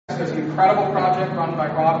There's an incredible project run by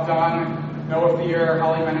Rob Dunn, Noah Fear,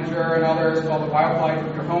 Holly Menninger, and others called the Wildlife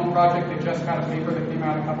of Your Home Project. They just got a paper that came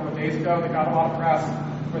out a couple of days ago that got a lot of press,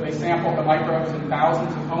 where they sampled the microbes in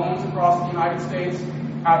thousands of homes across the United States,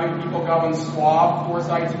 having people go and swab 4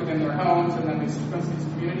 sites within their homes, and then they sequence these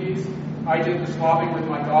communities. I did the swabbing with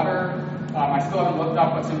my daughter. I still haven't looked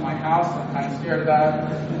up what's in my house. I'm kind of scared of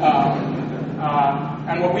that.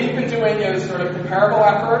 And what we've been doing is sort of comparable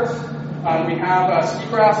efforts. We have a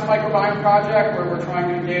seagrass microbiome project where we're trying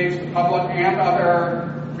to engage the public and other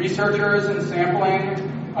researchers in sampling.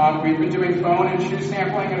 We've been doing phone and shoe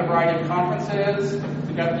sampling at a variety of conferences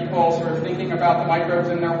to get people sort of thinking about the microbes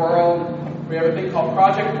in their world. We have a thing called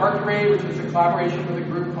Part-3, which is a collaboration with a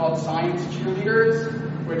group called Science Cheerleaders,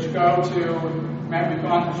 which we've gone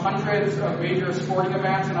to hundreds of major sporting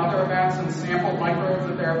events and other events and sampled microbes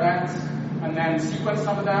at their events, and then sequenced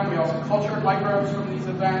some of them. We also cultured microbes from these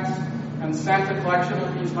events and sent a collection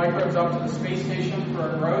of these microbes up to the space station for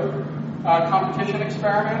a growth competition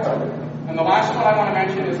experiment. And the last one I want to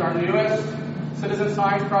mention is our newest citizen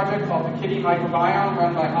science project called the Kitty Microbiome,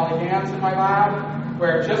 run by Holly Gans in my lab,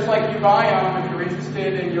 where just like Ubiome, if you're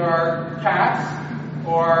interested in your cats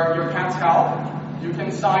or your cat's health, you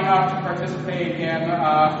can sign up to participate in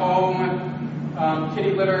a home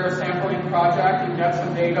kitty litter sampling project and get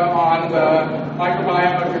some data on the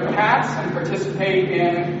microbiome of your cats and participate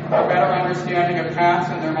in a better understanding of cats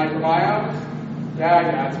and their microbiomes.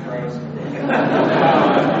 Yeah, it's gross.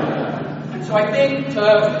 And so I think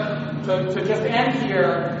to just end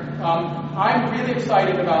here, I'm really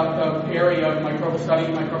excited about the area of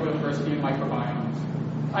studying microbial diversity and microbiomes.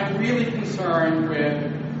 I'm really concerned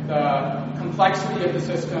with the complexity of the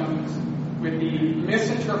systems, with the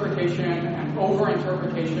misinterpretation and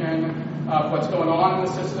overinterpretation of what's going on in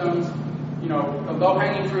the systems. You know, the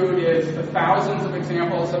low-hanging fruit is the thousands of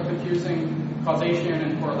examples of confusing causation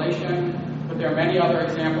and correlation, but there are many other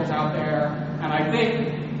examples out there. And I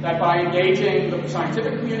think that by engaging the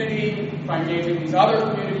scientific community, by engaging these other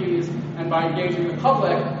communities, and by engaging the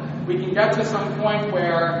public, we can get to some point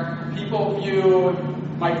where people view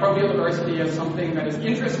microbial diversity as something that is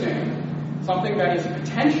interesting, something that is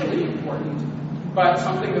potentially important, but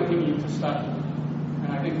something that we need to study.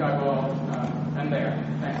 And I think I will end there.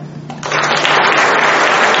 Thanks.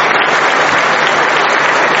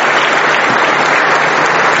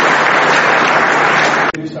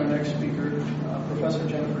 Introduce our next speaker, Professor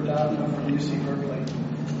Jennifer Doudna from UC Berkeley.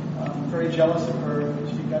 I'm very jealous of her.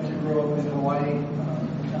 She got to grow up in Hawaii,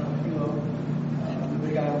 the town of Hilo, the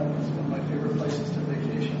Big Island. It's one of my favorite places to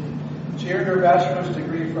vacation. She earned her bachelor's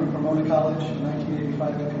degree from Pomona College in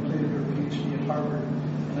 1985 and completed her PhD at Harvard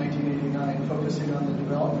in 1989, focusing on the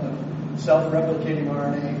development of self-replicating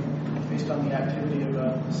RNA based on the activity of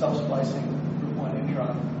a self-splicing group 1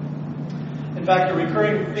 intron. In fact, a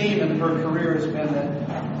recurring theme in her career has been that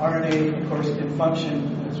RNA, of course, can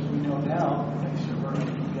function, as we know now, thanks to her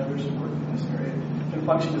and the others who work in this area, can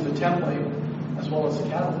function as a template as well as a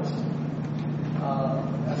catalyst.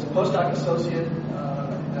 As a postdoc associate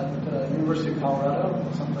at the University of Colorado,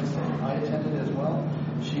 someplace that I attended as well,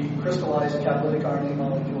 she crystallized catalytic RNA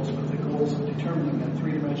molecules with the goals of determining the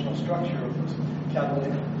three-dimensional structure of those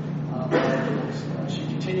catalytic molecules. She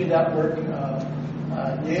continued that work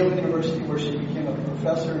at Yale University, where she became a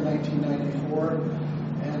professor in 1994.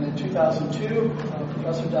 And in 2002,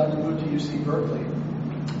 Professor Doudna moved to UC Berkeley,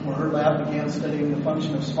 where her lab began studying the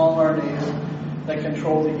function of small RNAs that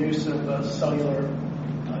control the use of cellular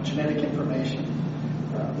genetic information.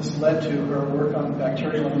 This led to her work on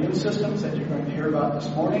bacterial immune systems that you're going to hear about this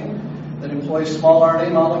morning, that employs small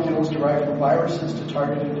RNA molecules derived from viruses to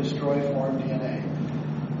target and destroy foreign DNA.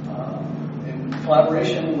 In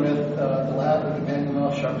collaboration with the lab of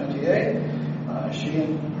Emmanuelle Charpentier, she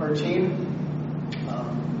and her team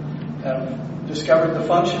have discovered the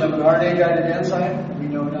function of an RNA-guided enzyme we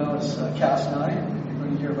know now as Cas9. You're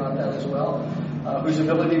going to hear about that as well, whose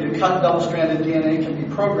ability to cut double-stranded DNA can be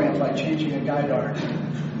programmed by changing a guide RNA.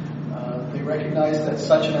 They recognize that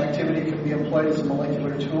such an activity can be employed as a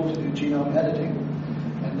molecular tool to do genome editing,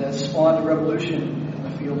 and that spawned a revolution in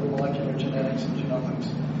the field of molecular genetics and genomics.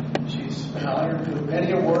 She's been honored with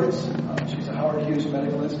many awards. She's a Howard Hughes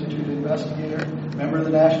Medical Institute investigator, member of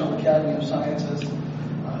the National Academy of Sciences.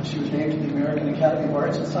 She was named to the American Academy of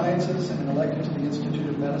Arts and Sciences and elected to the Institute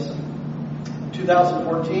of Medicine. In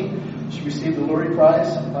 2014, she received the Lurie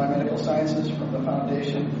Prize in Biomedical Sciences from the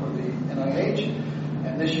Foundation for the NIH.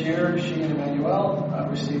 And this year, she and Emmanuelle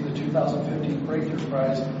received the 2015 Breakthrough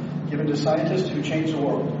Prize given to scientists who change the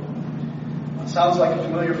world. Sounds like a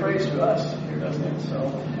familiar phrase to us here, doesn't it? So,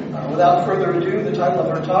 without further ado, the title of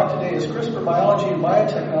our talk today is CRISPR Biology and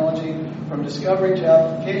Biotechnology, From discovery to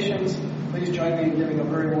applications, please join me in giving a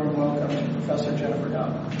very warm welcome to Professor Jennifer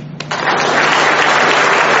Doudna.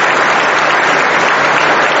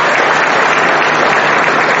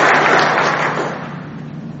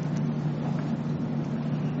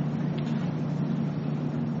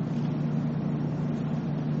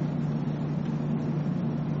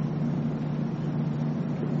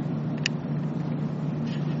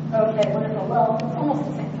 Okay, wonderful. Well, it's almost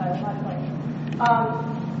the same time, not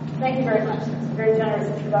quite. Thank you very much. It's a very generous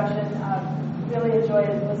introduction. Really enjoyed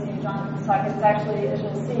listening to Jonathan's talk. It's actually, as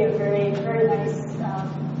you'll see, a very, very nice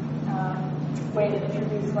way to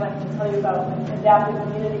introduce what I'm going to tell you about adaptive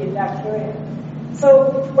immunity in bacteria.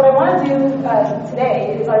 So what I want to do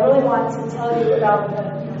today is I really want to tell you about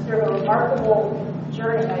the sort of a remarkable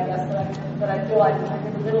journey, I guess, that I feel like I'm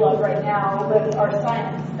in the middle of right now with our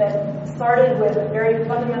science that started with a very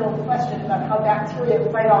fundamental question about how bacteria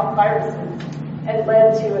fight off viruses and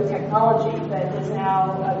led to a technology that is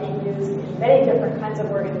now being used in many different kinds of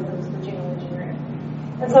organisms for genome engineering.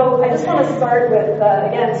 And so I just want to start with,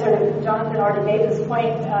 again, sort of Jonathan already made this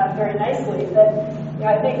point very nicely, that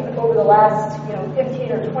I think over the last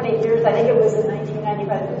 15 or 20 years, I think it was in 1995,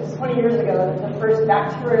 it was 20 years ago, that the first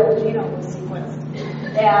bacterial genome was sequenced.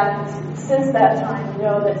 And since that time, we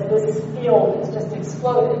know that this field has just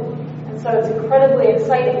exploded. And so it's incredibly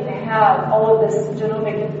exciting to have all of this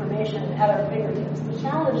genomic information at our fingertips. The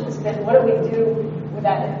challenge has been, what do we do with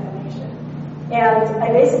that information? And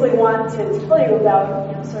I basically want to tell you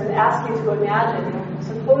about, sort of ask you to imagine,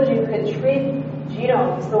 suppose you could treat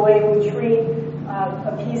genomes the way we treat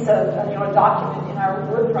a piece of, a document in our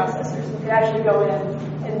word processors. We could actually go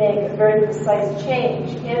in and make a very precise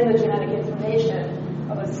change in the genetic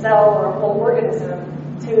information of a cell or a whole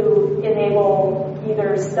organism to enable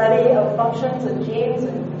either study of functions and genes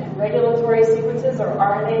and regulatory sequences or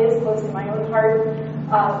RNAs close to my own heart,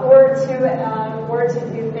 or to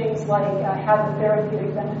do things like have a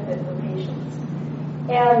therapeutic benefit for patients.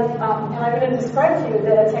 And I'm going to describe to you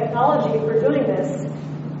that a technology for doing this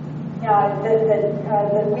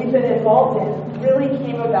that we've been involved in really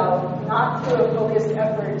came about not through a focused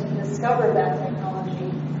effort to discover that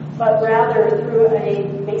technology, but rather through a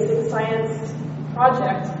basic science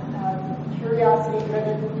project,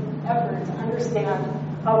 curiosity-driven effort to understand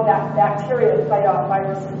how bacteria fight off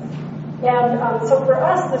viruses. And so for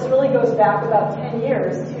us, this really goes back about 10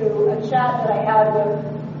 years to a chat that I had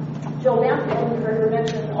with Jill Banfield, who heard her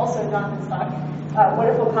mention also Jonathan's talk, a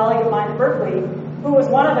wonderful colleague of mine at Berkeley, who was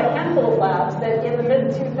one of a handful of labs that in the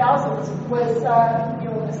mid-2000s was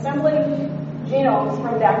assembling genomes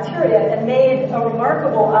from bacteria and made a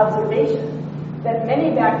remarkable observation that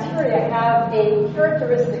many bacteria have a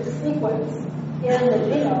characteristic sequence in the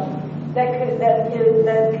genome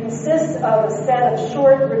that consists of a set of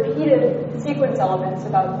short, repeated sequence elements,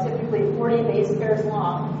 about typically 40 base pairs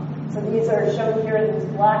long. So these are shown here in these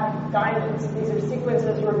black diamonds. These are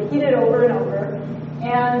sequences repeated over and over.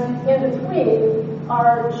 And in between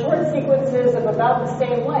are short sequences of about the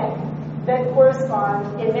same length that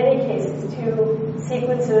correspond, in many cases, to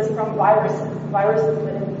sequences from viruses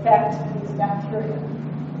that infect these bacteria.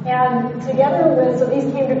 And together with, so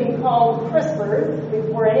these came to be called CRISPR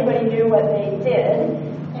before anybody knew what they did.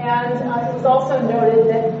 And it was also noted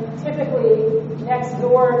that typically next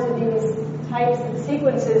door to these types of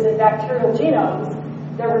sequences in bacterial genomes,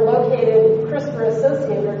 there were located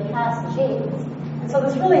CRISPR-associated or Cas genes. And so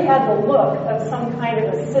this really had the look of some kind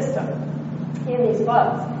of a system in these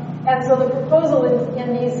bugs. And so the proposal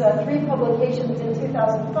in these three publications in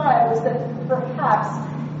 2005 was that perhaps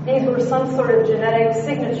these were some sort of genetic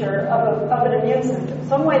signature of an immune system,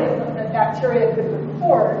 some way that bacteria could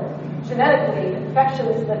record genetically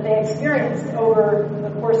infections that they experienced over the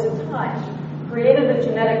course of time, created a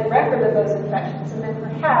genetic record of those infections, and then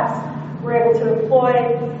perhaps were able to employ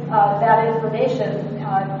that information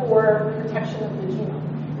for protection of the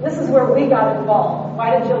genome. This is where we got involved.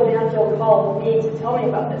 Why did Jill Banfield call me to tell me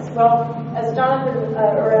about this? Well, as Jonathan,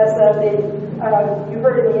 you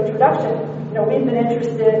heard in the introduction, we've been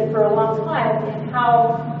interested for a long time in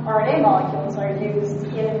how RNA molecules are used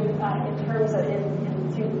in terms of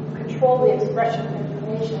to control the expression of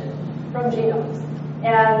information from genomes.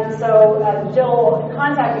 And so Jill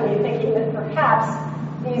contacted me thinking that perhaps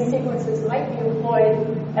these sequences might be employed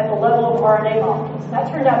at the level of RNA molecules. And that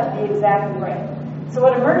turned out to be exactly right. So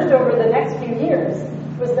what emerged over the next few years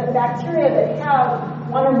was that bacteria that have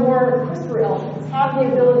one or more CRISPR elements have the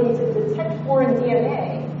ability to detect foreign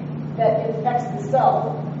DNA that infects the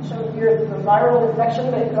cell, shown here through a viral infection,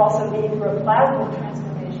 but it could also be through a plasmid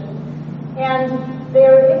transformation. And they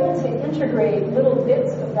are able to integrate little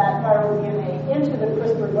bits of that viral DNA into the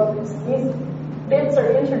CRISPR locus. bits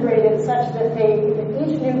are integrated such that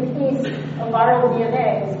each new piece of viral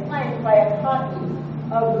DNA is flanked by a copy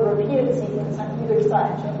of the repeated sequence on either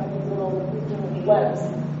side, shown by these little webs.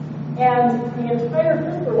 And the entire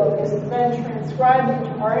CRISPR locus is then transcribed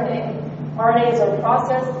into RNA. RNAs are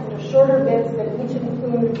processed into shorter bits that each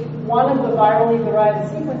include one of the virally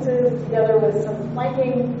derived sequences together with some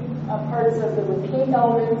flanking parts of the repeat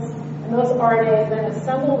elements. And those RNAs then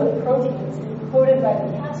assemble with proteins encoded by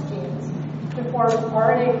the Cas genes to form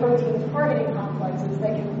RNA protein targeting complexes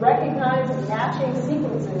that can recognize matching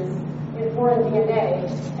sequences in foreign DNA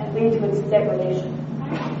and lead to its degradation.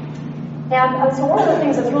 And so one of the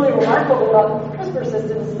things that's really remarkable about CRISPR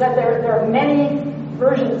systems is that there are many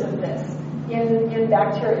versions of this in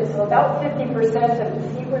bacteria. So about 50% of the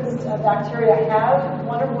sequenced bacteria have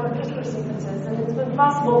one or more CRISPR sequences, and it's been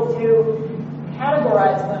possible to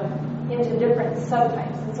categorize them into different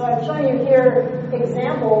subtypes. And so I'm showing you here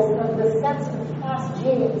examples of the sets of Cas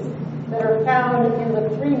genes that are found in the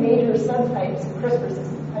three major subtypes of CRISPR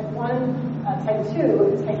systems, type 1, type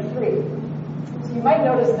 2, and type 3. So you might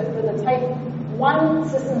notice that for the type 1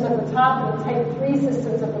 systems at the top and the type 3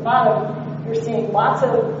 systems at the bottom, you're seeing lots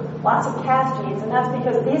of Cas genes, and that's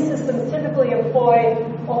because these systems typically employ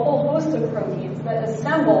a whole host of proteins that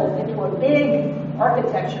assemble into a big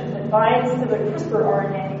architecture that binds to the CRISPR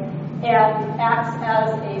RNA and acts as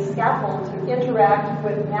a scaffold to interact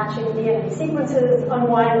with matching DNA sequences,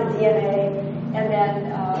 unwind the DNA, and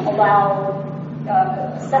then allow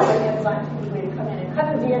a separate enzyme typically to come in and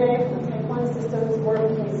cut the DNA from the type 1 systems, or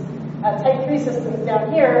these type 3 systems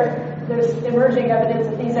down here. There's emerging evidence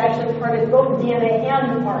that these actually target both DNA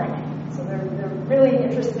and RNA. So they're really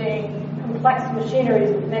interesting, complex machineries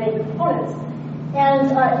with many components. And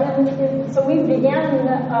so we began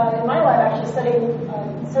in my lab actually studying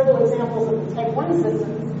several examples of the type 1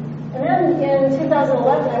 systems. And then in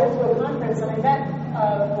 2011, I went to a conference and I met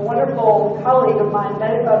a wonderful colleague of mine,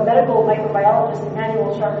 medical microbiologist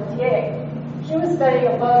Emmanuelle Charpentier. She was studying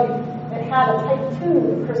a bug that had a type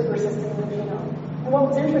 2 CRISPR system in the genome. And what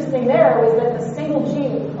was interesting there was that a single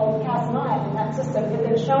gene called Cas9 in that system had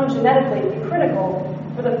been shown genetically to be critical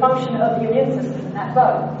for the function of the immune system in that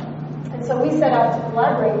bug. And so we set out to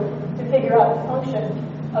collaborate to figure out the function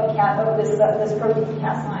of this protein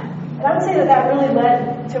Cas9. And I would say that really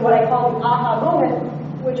led to what I call the aha moment,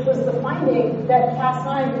 which was the finding that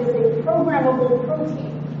Cas9 is a programmable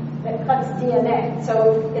protein that cuts DNA.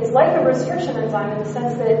 So it's like a restriction enzyme in the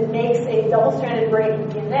sense that it makes a double-stranded break in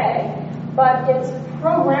DNA, but it's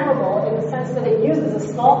programmable in the sense that it uses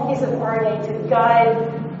a small piece of RNA to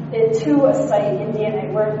guide it to a site in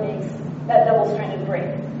DNA where it makes that double-stranded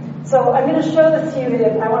break. So I'm going to show this to you.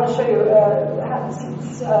 I want to show you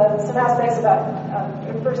some aspects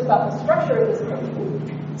first about the structure of this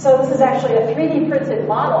protein. So this is actually a 3D printed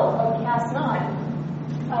model of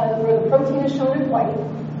Cas9, where the protein is shown in white.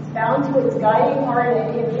 Bound to its guiding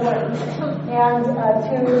RNA in orange, and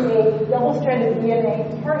to a double-stranded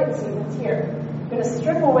DNA target sequence here. I'm going to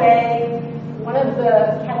strip away one of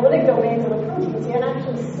the catalytic domains of the protein, so you can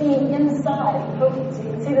actually see inside the protein. So you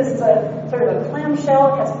can see this is a sort of a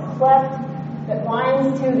clamshell, it has a cleft that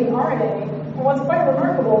binds to the RNA. And what's quite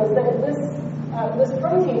remarkable is that this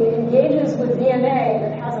protein engages with DNA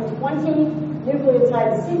that has a 20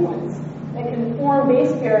 nucleotide sequence that can form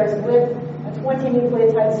base pairs with 20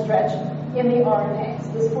 nucleotide stretch in the RNA.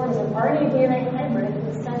 So this forms an RNA-DNA hybrid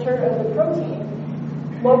in the center of the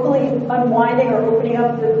protein, locally unwinding or opening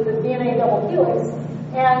up the DNA double helix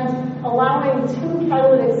and allowing two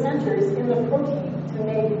catalytic centers in the protein to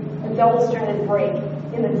make a double-stranded break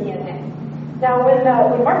in the DNA. Now, when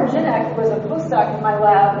Martin Jinek was a postdoc in my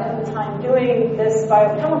lab at the time doing this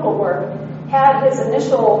biochemical work, had his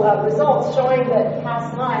initial results showing that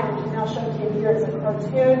Cas9, which is now shown to you here as a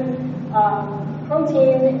cartoon,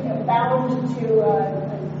 protein bound to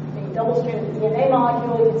a double-stranded DNA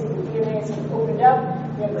molecule. You can see the DNA is opened up.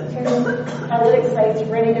 We have the two catalytic sites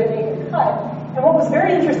ready to make a cut. And what was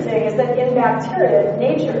very interesting is that in bacteria, in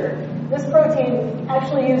nature, this protein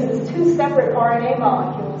actually uses two separate RNA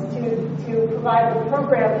molecules to provide the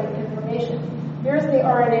programming information. Here's the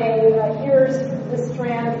RNA. Here's this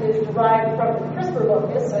strand is derived from the CRISPR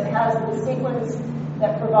locus, so it has the sequence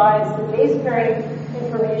that provides the base pairing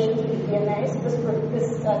information to the DNA. So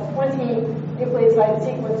this 20 nucleotide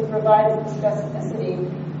sequence provides the specificity.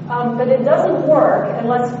 But it doesn't work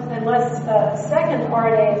unless a second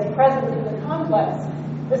RNA is present in the complex,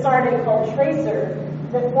 this RNA called tracer,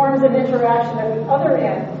 that forms an interaction at the other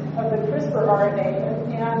end of the CRISPR RNA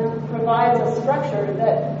and provides a structure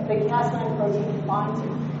that the Cas9 protein can bind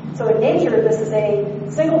to. So in nature, this is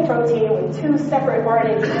a single protein with two separate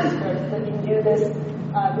RNA transcripts that can do this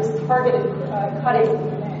this targeted cutting of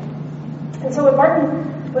DNA. And so what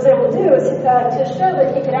Martin was able to do is to show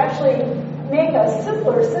that he could actually make a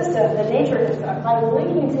simpler system than nature has done by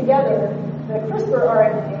linking together the CRISPR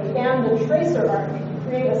RNA and the tracer RNA to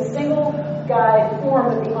create a single guide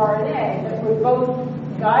form of the RNA that would both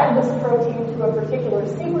guide this protein to a particular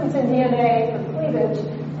sequence in DNA for cleavage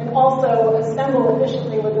and also assemble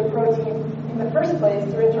efficiently with the protein in the first place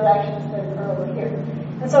through interactions that occur over here.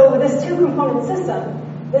 And so with this two-component system,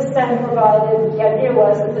 this then provided, the idea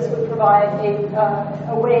was that this would provide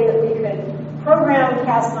a way that we could program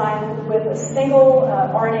Cas9 with a single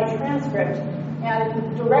RNA transcript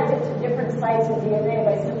and direct it to different sites in DNA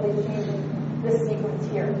by simply changing this sequence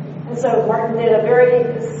here. And so Martin did a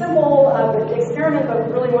very simple experiment, but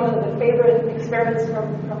really one of the favorite experiments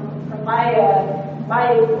from my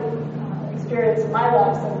experience in my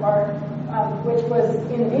lab so far, which was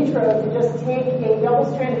in vitro to just take a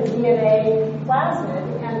double-stranded DNA plasmid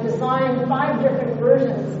and design 5 different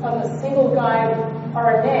versions of a single guide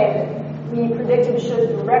RNA that we predicted should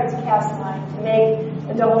direct Cas9 to make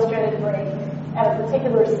a double-stranded break at a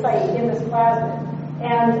particular site in this plasmid.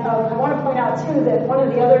 And I want to point out, too, that one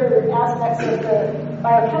of the other aspects of the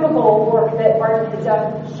biochemical work that Martin had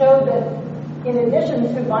done showed that in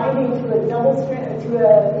addition to binding to a double-strand, to a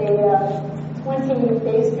 20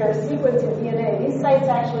 base pair sequence in DNA, these sites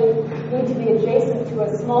actually need to be adjacent to a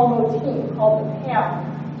small motif called the PAM,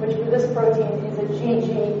 which for this protein is a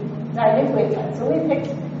GG dinucleotide. So we picked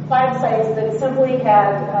 5 sites that simply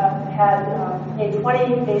had a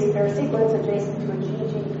 20 base pair sequence adjacent to a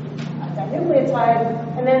GG dinucleotide.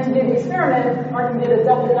 And then to do the experiment, Martin did a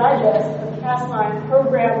double digest of Cas9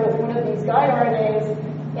 programmed with one of these guide RNAs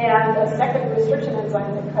and a second restriction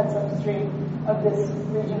enzyme that cuts upstream of this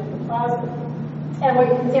region of the plasmid. And what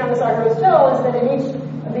you can see on this agarose gel is that in each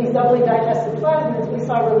of these doubly digested plasmids, we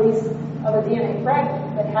saw release of a DNA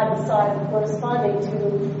fragment that had the size corresponding to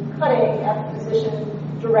cutting at the position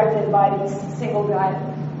directed by these single guide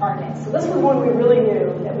RNAs. So this was when we really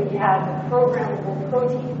knew that we had a programmable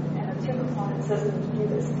protein and a two-component system to do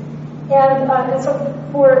this. And so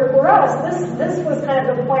for us, this was kind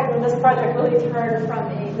of the point when this project really turned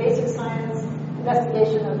from a basic science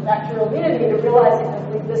investigation of bacterial immunity to realizing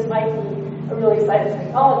that this might be a really exciting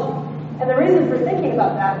technology. And the reason for thinking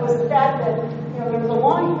about that was the fact that there was a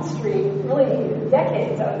long history, really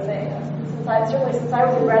decades, I would say, certainly since I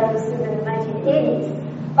was a graduate student in the 1980s,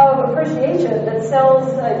 of appreciation that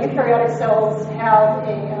cells, eukaryotic cells, have a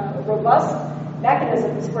robust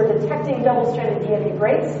mechanisms for detecting double-stranded DNA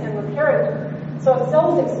breaks and repairing them. So if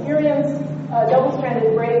cells experience a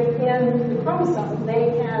double-stranded break in the chromosome,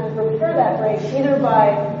 they can repair that break either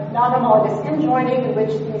by non-homologous end joining, in which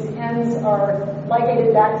these ends are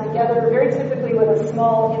ligated back together, very typically with a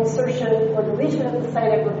small insertion or deletion at the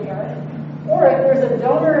site of repair. Or if there's a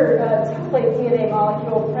donor template DNA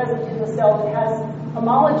molecule present in the cell that has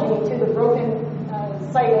homology to the broken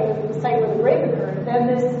site where the break occurred, then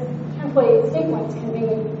this template sequence can be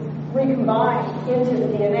recombined into the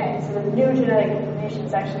DNA, so the new genetic information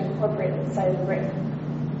is actually incorporated at the site of the break.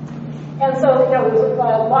 And so, there was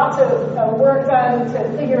lots of work done to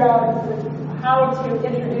figure out how to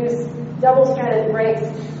introduce double-stranded breaks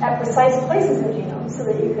at precise places in the genome so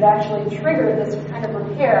that you could actually trigger this kind of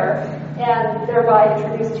repair and thereby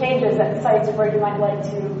introduce changes at sites where you might like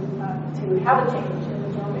to have a change in the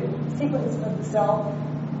genomic sequence of the cell.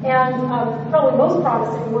 And probably most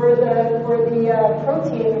promising were the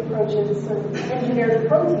protein approaches, sort of engineered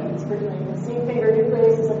proteins for doing this. Zinc finger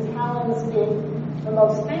nucleases and talons being the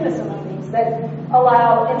most famous among these, that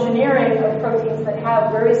allow engineering of proteins that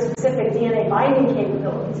have very specific DNA binding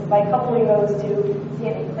capabilities. And by coupling those to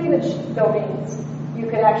DNA cleavage domains, you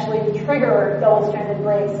could actually trigger double-stranded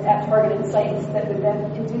breaks at targeted sites that would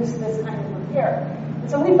then induce this kind of repair. And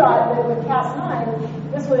so we thought that with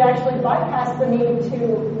Cas9, this would actually bypass the need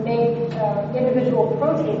to make individual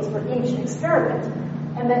proteins for each experiment,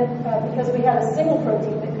 and that because we had a single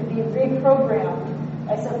protein that could be reprogrammed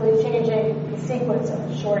by simply changing the sequence of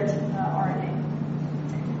a short RNA.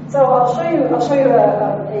 So I'll show you a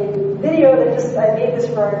video that I made this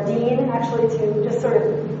for our dean, actually, to just sort of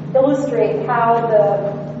illustrate how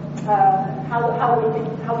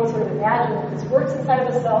we sort of imagine that this works inside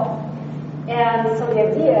of a cell. And so the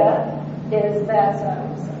idea is that,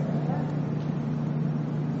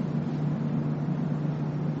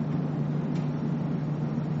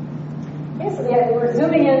 we're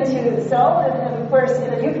zooming into the cell, and of course,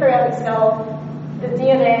 in a eukaryotic cell, the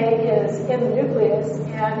DNA is in the nucleus,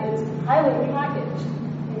 and it's highly packaged.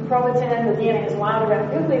 In chromatin, the DNA is wound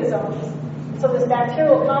around nucleosomes. So this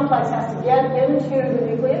bacterial complex has to get into the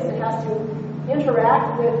nucleus. It has to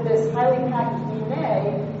interact with this highly packaged DNA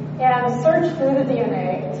DNA and search through the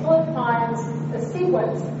DNA until it finds a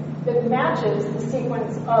sequence that matches the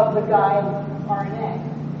sequence of the guide RNA.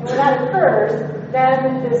 And when that occurs,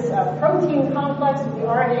 then this protein complex of the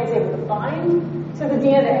RNA is able to bind to the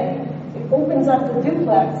DNA. It opens up the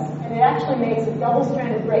duplex, and it actually makes a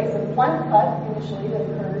double-stranded break. It's a blunt cut initially that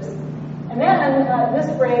occurs. And then this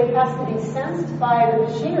break has to be sensed by the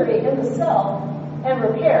machinery in the cell and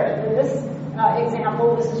repaired. In this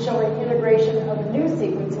example, this is showing integration of a new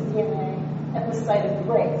sequence of DNA at the site of the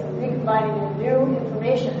break. So recombining the new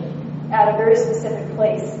information at a very specific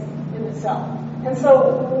place in the cell. And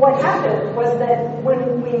so what happened was that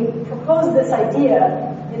when we proposed this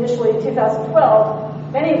idea initially in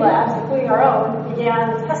 2012, many labs, including our own,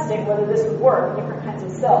 began testing whether this would work in different kinds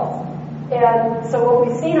of cells. And so what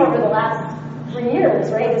we've seen over the last 3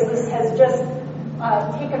 years, right, is this has just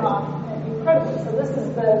taken off incredibly. So this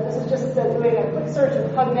is just doing a quick search in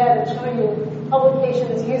PubMed and showing you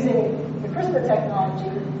publications using the CRISPR technology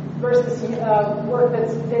versus work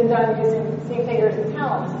that's been done using zinc fingers and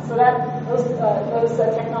talons. So that those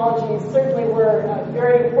technologies certainly were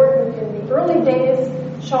very important in the early days,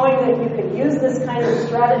 showing that you could use this kind of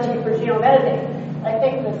strategy for genome editing. I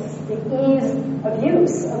think the ease of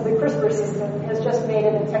use of the CRISPR system has just made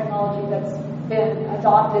it a technology that's been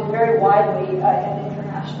adopted very widely and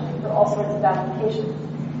internationally for all sorts of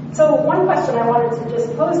applications. So one question I wanted to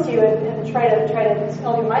just pose to you and try to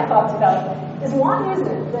tell you my thoughts about is why is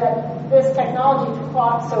it that this technology took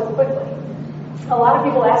off so quickly? A lot of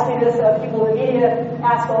people ask me this. People in the media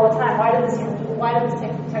ask all the time, why did this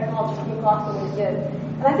technology take off the way it did?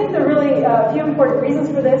 And I think there are really a few important reasons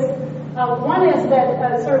for this. One is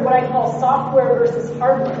that sort of what I call software versus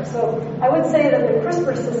hardware. So I would say that the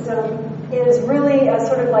CRISPR system is really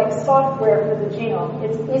sort of like software for the genome.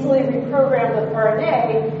 It's easily reprogrammed with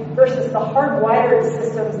RNA versus the hardwired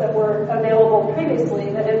systems that were available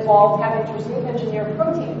previously that involved having to engineer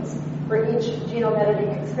proteins for each genome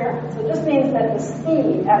editing experiment. So it just means that the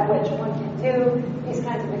speed at which one can do these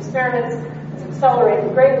kinds of experiments has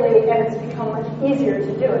accelerated greatly, and it's become much easier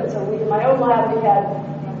to do it. So in my own lab, we had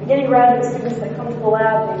beginning graduate students that come to the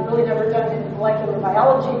lab. They've really never done any molecular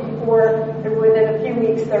biology before. Within a few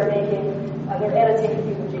weeks, they're editing a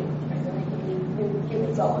human genome. They're making new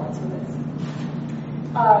human cell lines with this.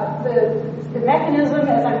 The mechanism,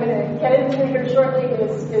 as I'm going to get into here shortly,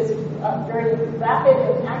 is very rapid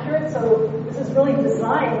and accurate. So this is really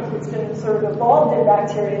designed. It's been sort of evolved in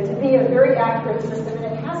bacteria to be a very accurate system, and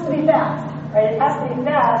it has to be fast, right? It has to be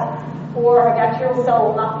fast, or a bacterial cell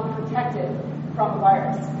will not be protected from a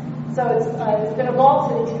virus. So it's been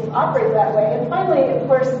evolved to operate that way. And finally, of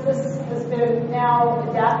course, this has been now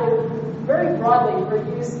adapted very broadly for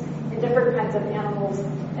use in different kinds of animals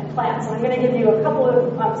and plants. And I'm going to give you a couple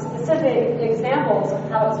of specific examples of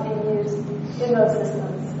how it's being used in those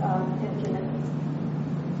systems in a few minutes.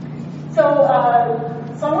 So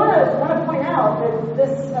I want to point out that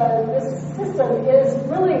this system is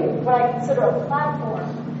really what I consider a platform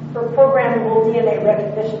for programmable DNA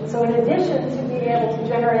recognition. So in addition to being able to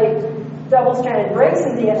generate double-stranded breaks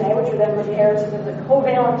in DNA, which are then repaired so that the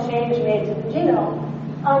covalent change made to the genome,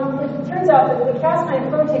 it turns out that the Cas9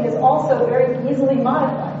 protein is also very easily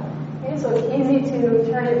modified. Okay? So it's easy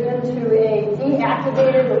to turn it into a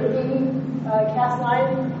deactivated or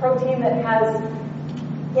Cas9 protein that has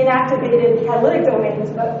inactivated catalytic domains,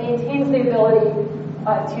 but maintains the ability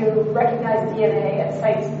to recognize DNA at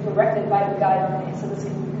sites directed by the guide RNA. So this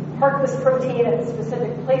can park this protein at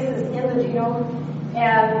specific places in the genome,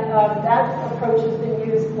 and that approach has been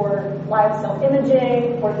used for live cell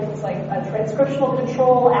imaging, for things like transcriptional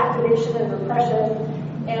control, activation and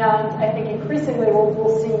repression, and I think increasingly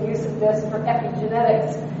we'll see use of this for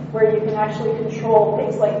epigenetics, where you can actually control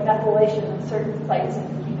things like methylation of certain sites in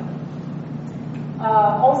the genome.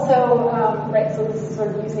 So this is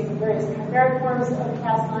sort of using various chimeric forms of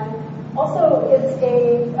Cas9. Also, it's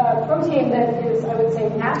a protein that is, I would say,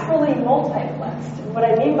 naturally multiplexed. And what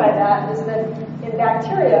I mean by that is that in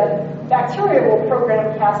bacteria will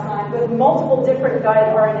program Cas9 with multiple different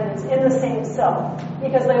guide RNAs in the same cell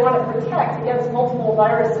because they want to protect against multiple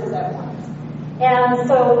viruses at once. And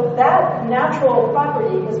so that natural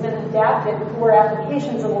property has been adapted for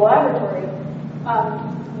applications in the laboratory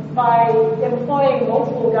by employing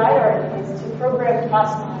multiple guide RNAs to program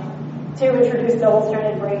Cas9 to introduce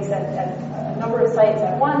double-stranded breaks at a number of sites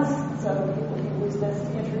at once. So people can use this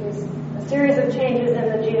to introduce a series of changes in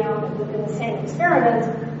the genome in the same experiment.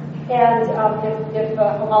 And if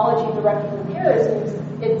homology-directed repair is used,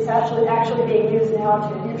 it's actually being used now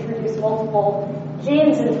to introduce multiple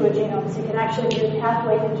genes into a genome. So you can actually do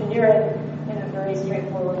pathway engineering in a very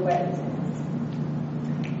straightforward way.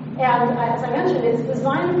 And as I mentioned, it's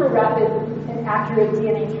designed for rapid and accurate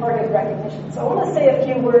DNA target recognition. So I want to say a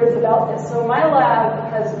few words about this. So my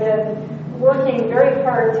lab has been working very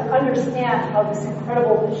hard to understand how this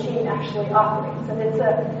incredible machine actually operates. And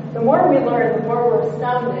the more we learn, the more we're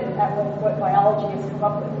astounded at what biology has come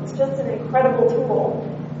up with. It's just an incredible tool.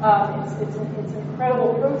 It's an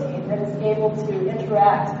incredible protein that is able to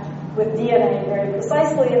interact with DNA very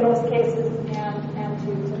precisely in most cases and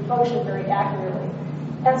to function very accurately.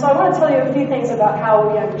 And so I want to tell you a few things about how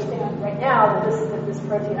we understand right now that this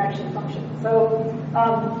protein actually functions. So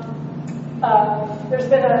there's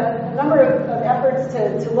been a number of efforts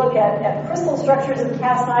to look at crystal structures of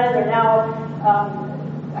Cas9. There are now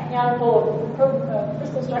a handful of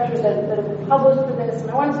crystal structures that have been published for this.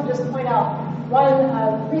 And I wanted to just point out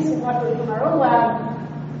one recent effort from our own lab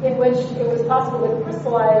in which it was possible to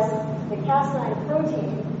crystallize the Cas9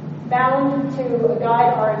 protein bound to a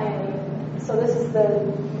guide RNA. So this is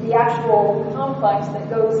the actual complex that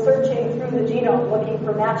goes searching through the genome looking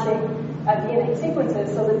for matching DNA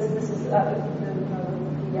sequences. So this is the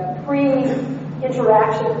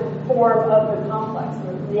pre-interaction form of the complex,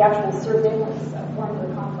 the actual surveillance form of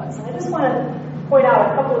the complex. And I just want to point out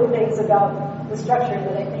a couple of things about the structure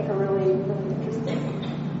that I think are really, really interesting.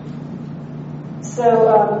 So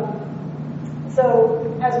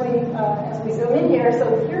as we zoom in here,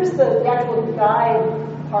 so here's the actual guide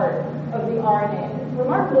part of the RNA.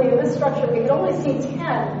 Remarkably, in this structure, we can only see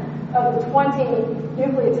 10 of the 20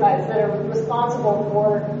 nucleotides that are responsible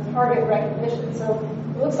for target recognition. So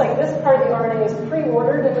it looks like this part of the RNA is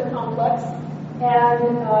pre-ordered in the complex.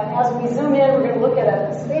 And as we zoom in, we're going to look at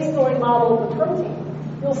a space-going model of the protein.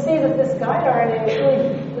 You'll see that this guide RNA is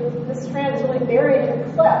really, this strand is really buried in a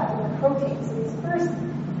cleft in the protein. So these first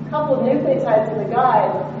couple of nucleotides in the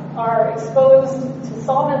guide are exposed to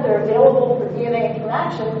solvent. They're available for DNA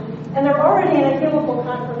interaction, and they're already in a helical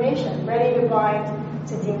conformation, ready to bind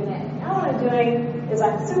to DNA. Now what I'm doing is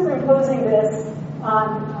I'm superimposing this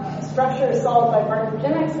on a structure solved by Martin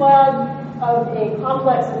Virginiak's lab of a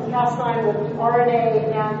complex of Cas9 with RNA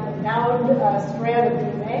and a bound strand of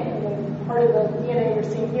DNA. And the part of the DNA you're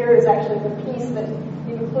seeing here is actually the piece that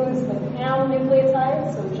includes the PAM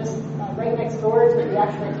nucleotide, so just right next door to the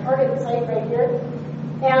actual target site right here.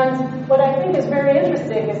 And what I think is very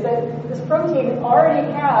interesting is that this protein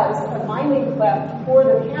already has a binding cleft for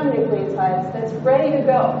the PAM nucleotides that's ready to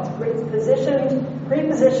go. It's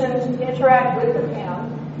pre-positioned to interact with the PAM.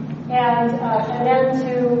 And then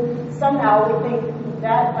to somehow, we think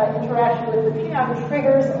that interaction with the PAM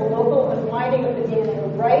triggers a local unwinding of the DNA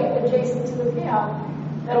right adjacent to the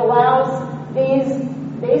PAM that allows these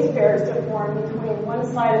base pairs to form between one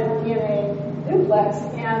side of the DNA duplex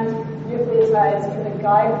and nucleotides in the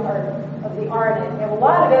guide part of the RNA. We have a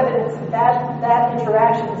lot of evidence that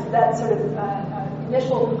interaction, that sort of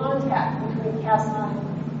initial contact between Cas9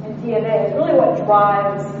 and DNA is really what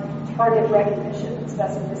drives target recognition and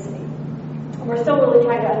specificity. And we're still really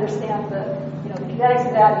trying to understand the kinetics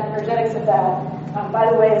of that, the energetics of that. By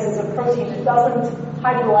the way, this is a protein that doesn't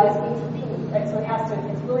hydrolyze ATP, right? So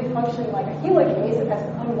it's really functioning like a helicase. It has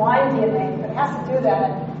to unwind DNA, but it has to do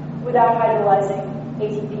that without hydrolyzing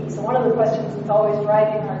ATP. So one of the questions that's always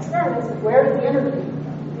driving our experiments is where does the energy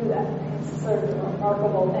do that? It's sort of a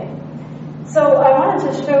remarkable thing. So I wanted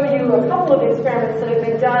to show you a couple of experiments that have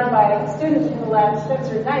been done by students in the lab.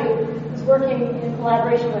 Spencer Knight, who's working in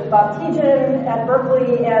collaboration with Bob Tejan at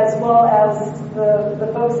Berkeley, as well as the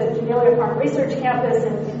folks at Genelia Farm Research Campus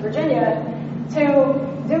in Virginia, to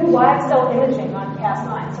do live cell imaging on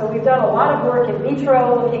Cas9. So we've done a lot of work in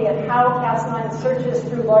vitro looking at how Cas9 searches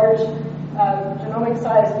through large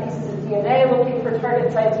genomic-sized pieces of DNA looking for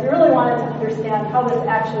target sites. We really wanted to understand how this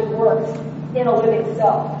actually works in a living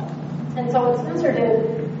cell. And so what Spencer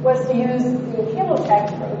did was to use the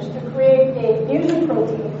halotag approach to create a fusion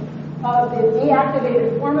protein of the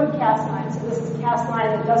deactivated form of Cas9. So this is Cas9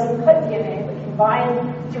 that doesn't cut DNA, but can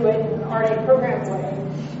bind to it in an RNA programmed way.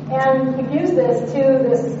 And he fused this to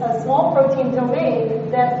this small protein domain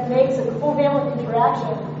that makes a covalent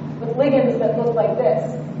interaction with ligands that look like this.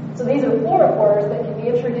 So these are fluorophores that can be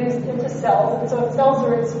introduced into cells. And so if cells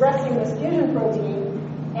are expressing this fusion protein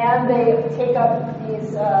and they take up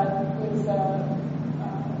these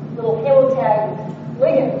little halotag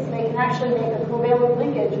ligands, they can actually make a covalent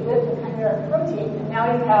linkage with the chimeric protein. And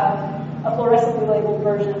now you have a fluorescently labeled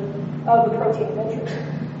version of the protein of interest.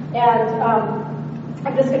 And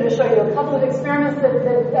I'm just going to show you a couple of experiments that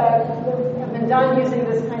have been done using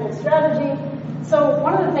this kind of strategy. So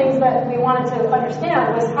one of the things that we wanted to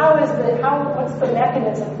understand was what's the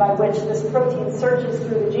mechanism by which this protein searches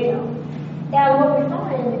through the genome. And what we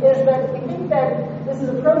find is that we think that this is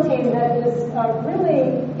a protein that is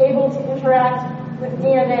really able to interact with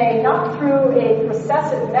DNA not through a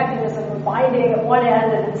processive mechanism of binding at one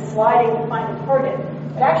end and then sliding to find a target,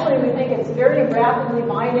 but actually we think it's very rapidly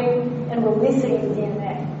binding and releasing the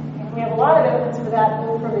DNA. And we have a lot of evidence for that,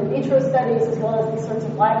 both from in vitro studies as well as these sorts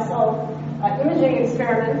of live cell imaging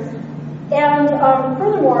experiments. And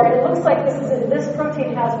furthermore, it looks like this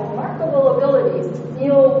protein has remarkable abilities to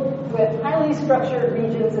deal with highly structured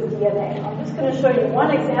regions of DNA. I'm just going to show you one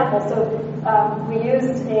example. So we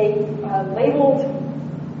used a labeled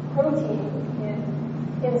protein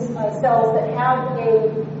in cells that have a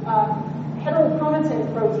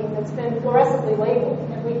heterochromatin protein that's been fluorescently labeled.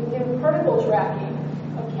 And we do particle tracking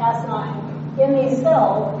of Cas9 in these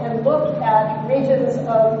cells and look at regions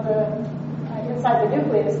of the inside the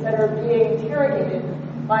nucleus that are being interrogated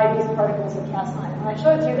by these particles of Cas9. And I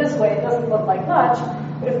showed it to you this way. It doesn't look like much,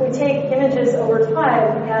 but if we take images over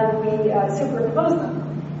time and we superimpose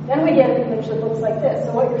them, then we get an image that looks like this.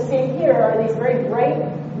 So what you're seeing here are these very bright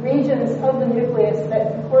regions of the nucleus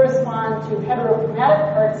that correspond to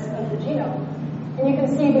heterochromatic parts of the genome. And you can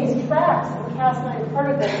see these tracks of Cas9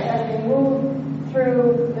 particles as they move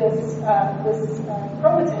through this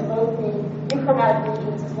chromatin, both the euchromatic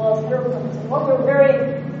regions as well as heterochromatin. What we're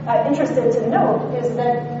very interested to note is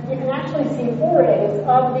that you can actually see forays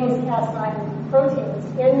of these Cas9 proteins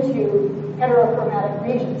into heterochromatic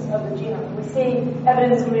regions of the genome. We see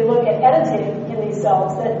evidence when we look at editing in these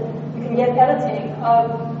cells that you can get editing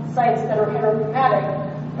of sites that are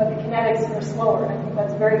heterochromatic, but the kinetics are slower. I think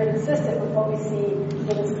that's very consistent with what we see with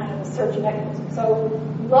this kind of a search mechanism. So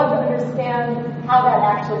we'd love to understand how that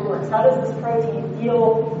actually works. How does this protein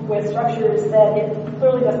deal with structures that it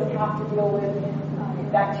clearly doesn't have to deal with in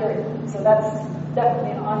bacteria? So that's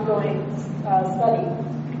definitely an ongoing study.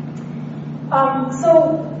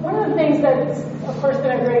 So one of the things that's, of course,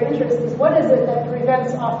 been of great interest is what is it that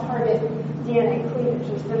prevents off-target DNA cleavage?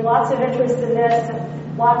 There's been lots of interest in this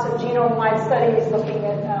and lots of genome-wide studies looking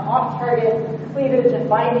at off-target cleavage and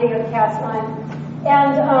binding of Cas9.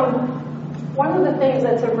 And one of the things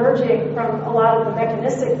that's emerging from a lot of the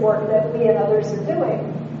mechanistic work that we and others are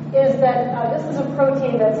doing is that this is a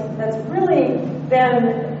protein that's really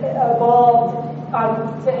been evolved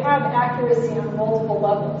to have accuracy on multiple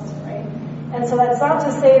levels, right? And so that's not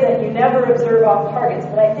to say that you never observe off targets,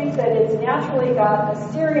 but I think that it's naturally got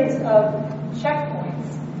a series of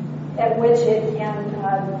checkpoints at which it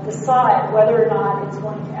can decide whether or not it's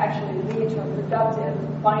going to actually lead to a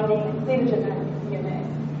productive binding and cleavage event of DNA.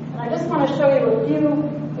 And I just want to show you a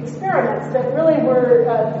few experiments that really were,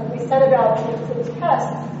 we set about to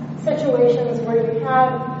test situations where you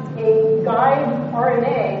have a guide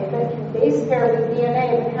RNA that can base pair the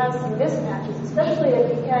DNA but has some mismatches, especially at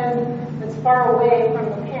the end that's far away from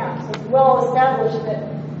the PAM. So it's well established that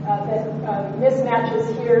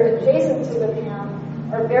mismatches here adjacent to the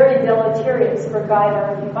PAM are very deleterious for guide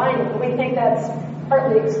RNA binding. And we think that's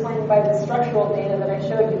partly explained by the structural data that I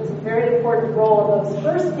showed you. It's a very important role of those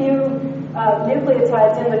first few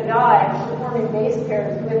nucleotides in the guide forming base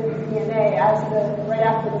pairs with the DNA right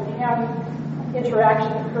after the PAM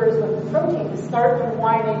interaction occurs with the protein to start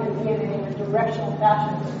unwinding the DNA in a directional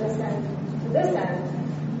fashion from this end to this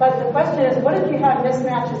end. But the question is, what if you have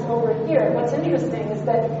mismatches over here? What's interesting is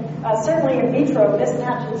that certainly in vitro,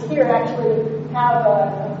 mismatches here actually have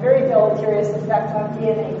a very deleterious effect on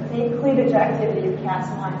DNA cleavage activity of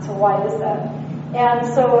Cas9. So why is that? And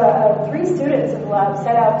so 3 students in the lab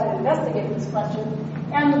set out to investigate this question.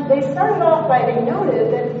 And they started off by, they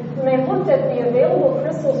noted that when they looked at the available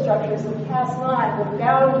crystal structures of Cas9 with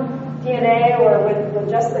bound DNA or with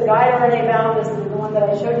just the guide RNA bound, this is the one that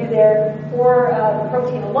I showed you there, or the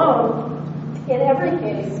protein alone, in every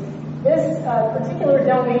case, this particular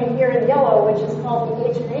domain here in yellow, which is called the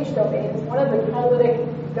H&H domain, is one of the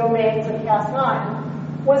catalytic domains of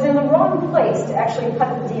Cas9, was in the wrong place to actually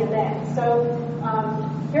cut the DNA. So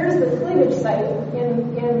here's the cleavage site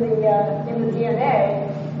in the DNA,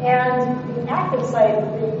 and the active site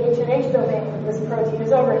of the H&H domain of this protein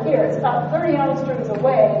is over here. It's about 30 angstroms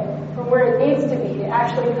away from where it needs to be to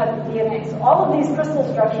actually cut the DNA. So all of these crystal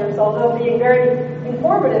structures, although being very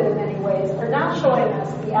informative in many ways, are not showing us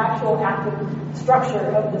the actual active structure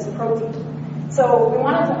of this protein. So we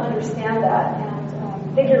wanted to understand that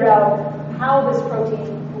and figure out how this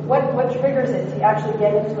protein, what triggers it to actually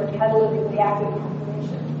get into a catalytically active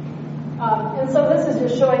conformation. And so this is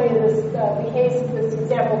just showing you this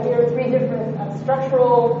example here, 3 different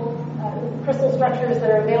structural crystal structures that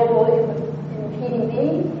are available in the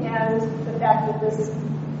PDB, and the fact that this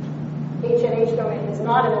H&H domain is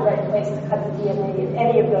not in the right place to cut the DNA in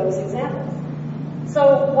any of those examples.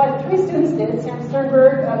 So what 3 students did, Sam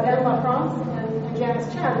Sternberg, Ben LaFrance, and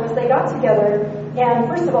Janice Chen, was they got together and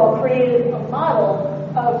first of all created a model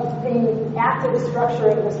of the active structure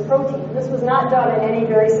of this protein. This was not done in any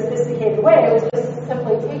very sophisticated way. It was just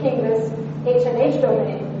simply taking this H&H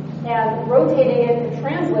domain and rotating it and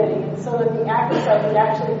translating it so that the active site would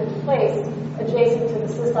actually be placed adjacent to the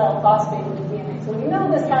sessile phosphate of the DNA. So we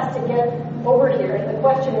know this has to get over here, and the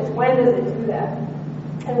question is, when does it do that?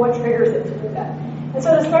 And what triggers it to do that? And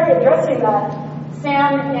so to start addressing that,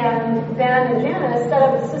 Sam and Ben and Janice set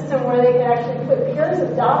up a system where they could actually put pairs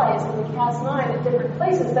of dyes in the Cas9 at different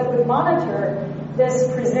places that would monitor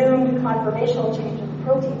this presumed conformational change in the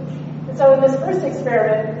protein. And so in this first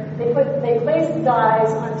experiment, they placed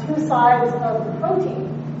dyes on 2 sides of the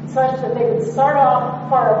protein such that they would start off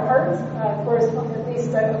far apart, of course, at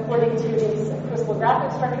least according to these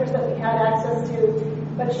crystallographic structures that we had access to,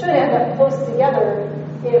 but should end up close together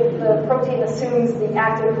if the protein assumes the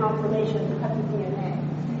active conformation of the DNA.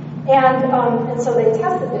 And so they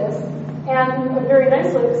tested this, and very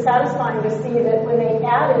nicely, it was satisfying to see that when they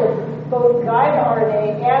added both guide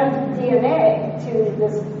RNA and DNA to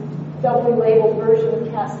this doubly labeled version of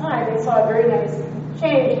Cas9, they saw a very nice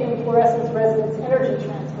change in fluorescence resonance energy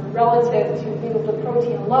transfer relative to either the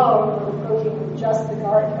protein alone or the protein with just the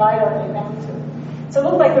guide RNA bound to it. So it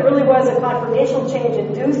looked like there really was a conformational change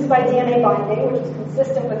induced by DNA binding, which is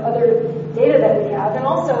consistent with other data that we have. And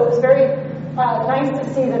also it was very nice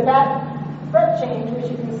to see that FRET change,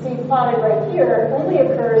 which you can see plotted right here, only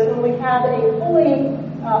occurs when we have a fully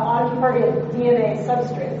on-target DNA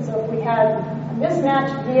substrate. So if we had a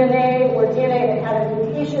mismatched DNA or DNA that had a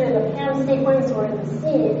mutation in the PAM sequence or in the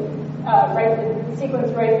seed, the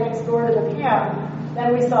sequence right next door to the PAM,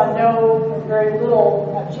 then we saw no or very little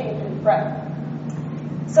change in FRET.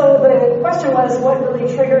 So the question was, what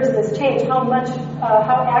really triggers this change?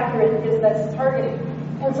 How accurate is this targeting?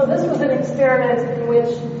 And so this was an experiment in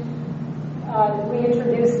which we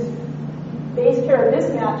introduced base pair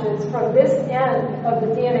mismatches from this end of the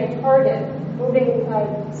DNA target, moving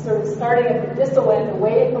sort of starting at the distal end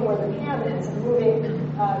away from where the PAM is, and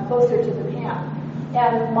moving closer to the PAM,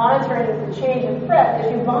 and monitoring the change in FRET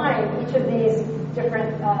as you bind each of these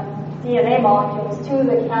different DNA molecules to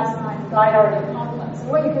the Cas9 guide RNA complex. And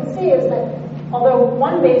what you can see is that although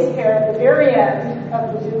one base pair at the very end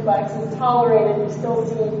of the duplex is tolerated, you still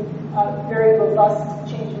see a very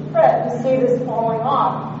robust change in FRET. You see this falling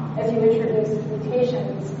off as you introduce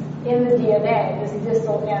mutations in the DNA, this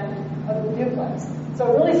distal end of the duplex. So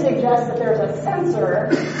it really suggests that there's a sensor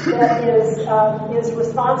that is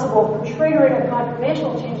responsible for triggering a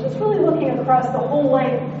conformational change that's really looking across the whole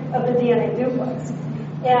length of the DNA duplex.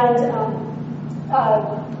 And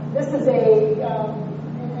this is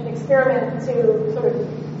an experiment to sort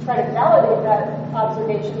of try to validate that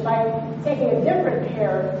observation by taking a different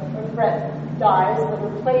pair of FRET dyes that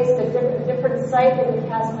were placed at a different site in the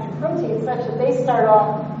Cas9 protein such that they start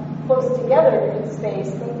off close together in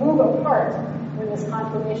space but move apart when this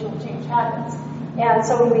conformational change happens. And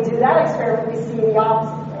so when we do that experiment, we see the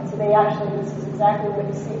opposite. Right? So this is exactly what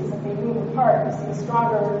you see, is that they move apart. You see a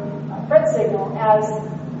stronger FRET signal as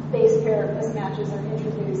base pair mismatches are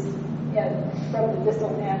introduced from the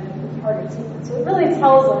distal end of the target sequence. So it really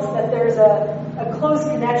tells us that there's a close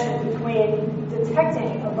connection between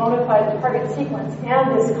detecting a bona fide target sequence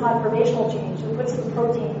and this conformational change that puts the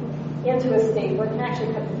protein into a state where it can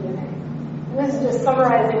actually cut the DNA. And this is just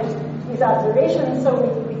summarizing these observations. So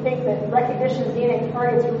we think that recognition of DNA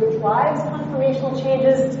targets really drives conformational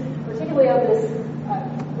changes, particularly of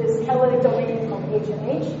this catalytic domain called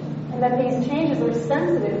H&H, and that these changes are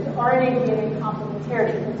sensitive to RNA-DNA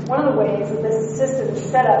complementarity. It's one of the ways that this system is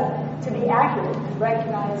set up to be accurate and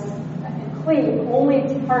recognize and cleave only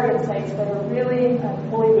target sites that are really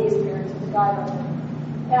fully base pairs to the guide RNA.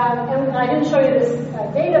 And I didn't show you this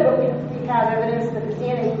data, but we have evidence that the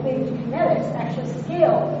DNA cleavage kinetics actually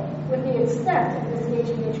scale with the extent of this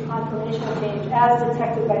H&H conformational change as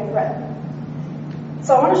detected by FRET.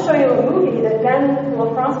 So I want to show you a movie that Ben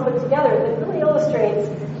LaFrance put together that really illustrates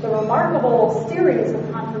the remarkable series of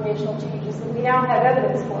conformational changes that we now have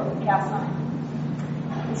evidence for with Cas9.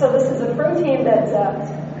 And so this is a protein that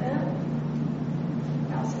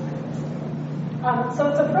so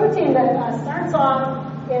it's a protein that starts off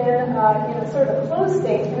in a sort of closed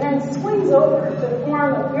state and then swings over to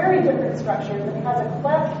form a very different structure that has a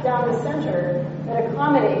cleft down the center that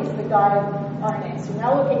accommodates the guide RNA. So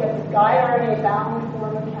now looking at the guide RNA bound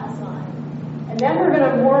form of Cas9. And then we're going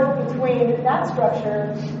to morph between that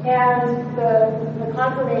structure and the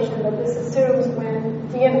conformation that this assumes when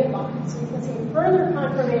DNA binds. So you can see further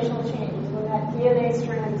conformational changes when that DNA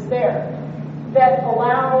strand is there. that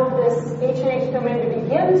allow this H&H domain to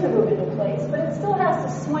begin to move into place, but it still has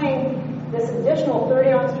to swing this additional 30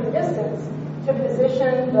 angstrom distance to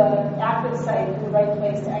position the active site in the right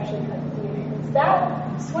place to actually cut the DNA. It's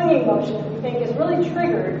that swinging motion, we think, is really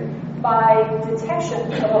triggered by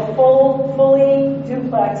detection of a fully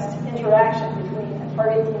duplexed interaction between a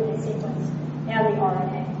target DNA sequence and the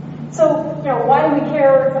RNA. So, why do we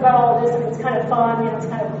care about all of this? And it's kind of fun, it's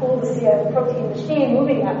kind of cool to see a protein machine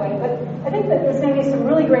moving that way. But I think that there's going to be some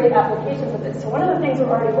really great applications of this. So one of the things we're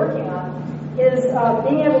already working on is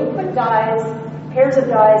being able to put dyes, pairs of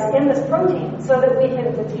dyes in this protein so that we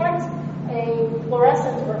can detect a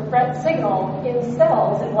fluorescent or FRET signal in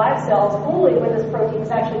cells, in live cells, only when this protein is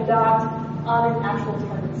actually docked on an actual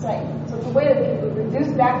target site. So it's a way that we can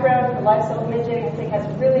reduce background for live cell imaging. I think has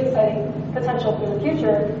really exciting potential for the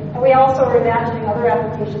future. And we also are imagining other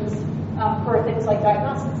applications for things like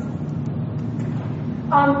diagnostics.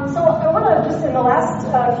 So I want to just in the last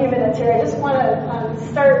few minutes here, I just want to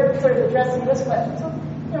start sort of addressing this question. So,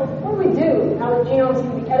 what do we do now that genomes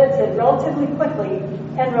can be edited relatively quickly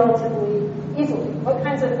and relatively easily? What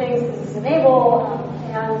kinds of things does this enable,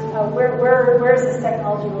 and where is this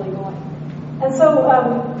technology really going? And so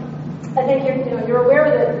I think you're aware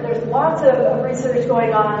that there's lots of research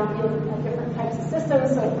going on in different types of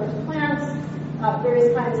systems. So first plants,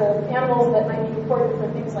 various kinds of animals that might be important for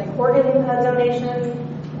things like organ donation,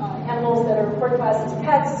 animals that are reported to us as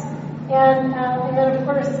pets, and then of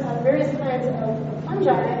course various kinds of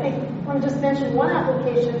fungi. And I think I want to just mention one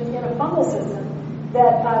application in a fungal system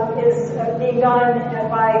that is being done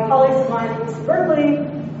by colleagues of mine at UC Berkeley.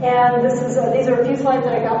 And these are a few slides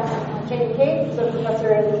that I got from Jamie Kate, who's a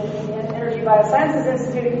professor in the Energy Biosciences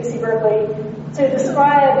Institute at UC Berkeley, to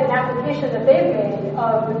describe an application that they've made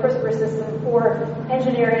of the CRISPR system for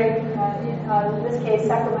engineering, in this case,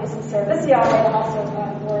 Saccharomyces cerevisiae, and also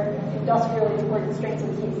for industrially important strains of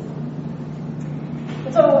yeast.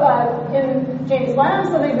 And so in James' lab,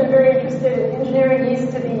 so they've been very interested in engineering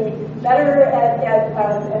yeast to be better at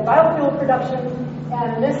biofuel production.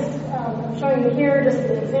 And this, I'm showing you here just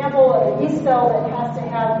an example of a yeast cell that has to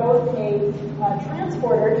have both a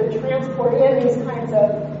transporter to transport in these kinds of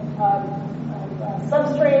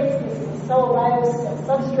substrates. This is a cellulitis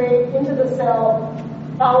substrate into the cell,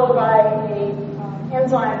 followed by an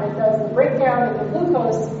enzyme that does the breakdown of the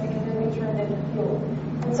glucose that can then be turned into fuel.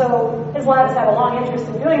 And so his labs have a long interest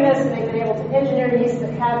in doing this, and they've been able to engineer yeast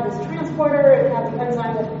that have this transporter and have the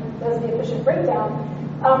enzyme that does the efficient breakdown.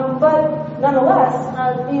 But nonetheless,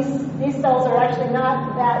 these cells are actually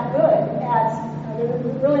not that good at, they're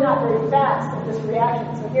really not very fast at this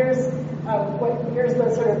reaction. So here's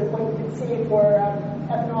the sort of what you can see for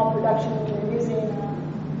ethanol production when you're using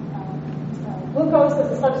glucose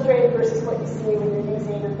as a substrate versus what you see when you're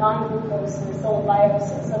using a non-glucose or cellulose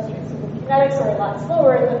substrate. So the kinetics are a lot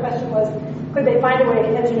slower, and the question was, could they find a way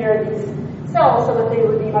to engineer these cells so that they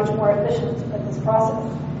would be much more efficient at this process?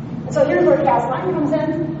 And so here's where Cas9 comes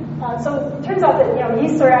in. So it turns out that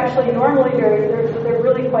yeasts are actually normally they're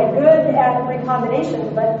really quite good at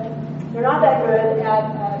recombination, but they're not that good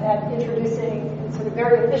at introducing sort of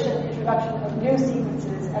very efficient introduction of new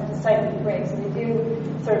sequences at the site of the break. So they do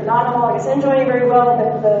sort of non-homologous end joining very well,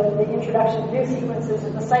 but the introduction of new sequences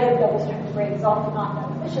at the site of double-stranded break is often not that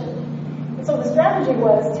efficient. And so the strategy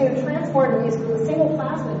was to transport yeast with a single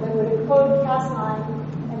plasmid that would encode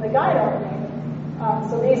Cas9 and the guide RNA.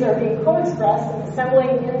 So these are being co-expressed and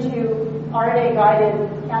assembling into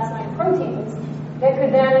RNA-guided Cas9 proteins that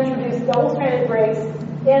could then introduce double-stranded breaks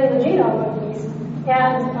in the genome of yeast.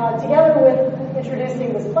 And together with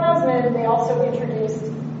introducing this plasmid, they also introduced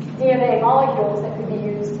DNA molecules that could be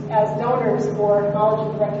used as donors for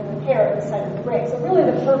collagen-directed repair at the site of the break. So really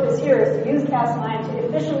the purpose here is to use Cas9 to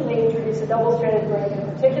efficiently introduce a double-stranded break in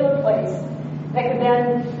a particular place that could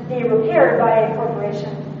then be repaired by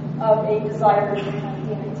incorporation of a desired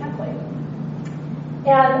DNA template.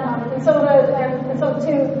 And so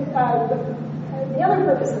the other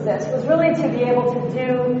purpose of this was really to be able to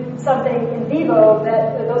do something in vivo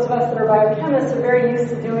that those of us that are biochemists are very used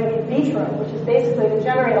to doing in vitro, which is basically to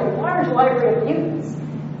generate a large library of mutants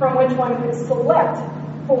from which one could select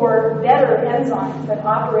for better enzymes that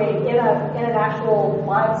operate in an actual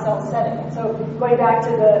live cell setting. So going back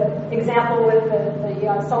to the example with the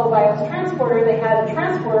cellulitis transporter, they had a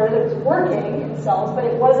transporter that was working in cells, but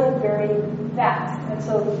it wasn't very fast. And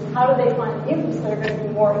so how do they find mutants that are going to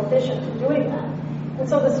be more efficient in doing that? And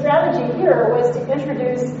so the strategy here was to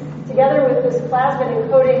introduce, together with this plasmid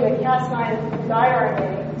encoding the Cas9 guide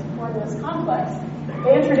RNA to form this complex,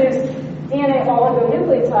 they introduced DNA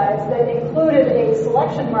oligonucleotides that included a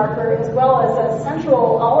selection marker as well as a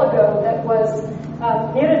central oligo that was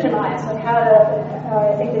mutagenize. So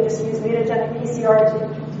I think they just used mutagenic PCR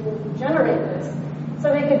to generate this.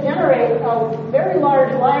 So they could generate a very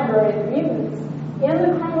large library of mutants in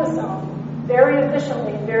the chromosome very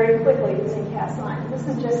efficiently and very quickly using Cas9. This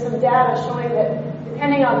is just some data showing that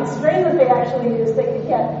depending on the strain that they actually used, they could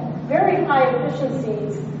get very high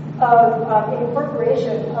efficiencies of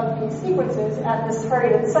incorporation of these sequences at this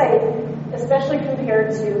targeted site, especially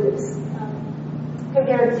compared to this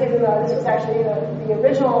was actually the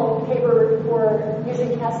original paper for using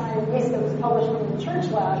Cas9 in yeast that was published from the Church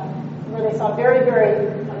Lab, where they saw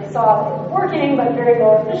they saw it working, but very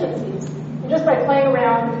low efficiencies. And just by playing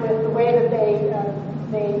around with the way that they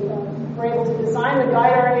were able to design the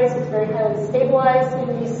guide RNAs, it's very highly stabilized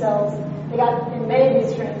in these cells. They got, in many of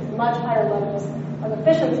these strains, much higher levels of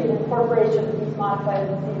efficiency and incorporation of these modified,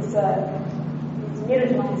 these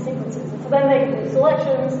mutagenized sequences. And so then they can do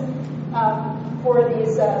selections for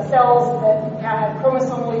these cells that have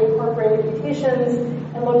chromosomally incorporated mutations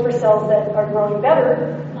and look for cells that are growing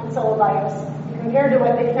better on cellobios. Compared to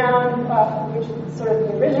what they found, which is sort of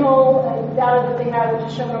the original data that they had, which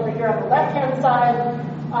is shown over here on the left-hand side,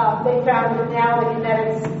 they found that now the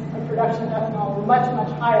kinetics of production of ethanol were much, much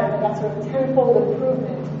higher. They got sort of 10-fold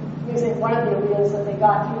improvement using one of the alleles that they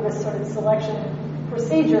got through this sort of selection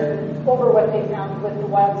procedure over what they found with the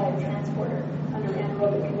wild-type transporter under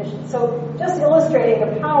anaerobic conditions. So just illustrating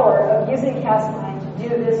the power of using Cas9 to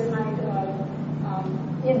do this kind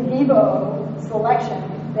of in vivo selection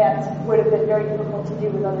that would have been very difficult to do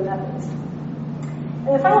with other methods. And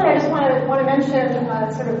then finally, I just want to mention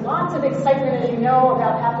sort of lots of excitement, as you know,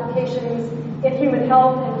 about applications in human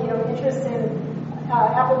health and interest in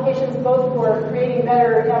applications both for creating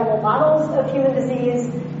better animal models of human disease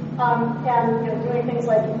and doing things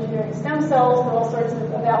like engineering stem cells for all sorts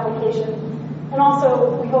of applications, and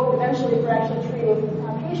also we hope eventually for actually treating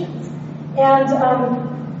patients. And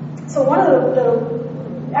so one of the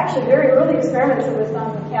actually very early experiments that was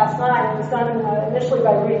done with Cas9, was done initially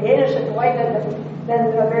by Rudy Gainish at Whitehead, but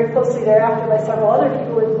then very closely thereafter by several other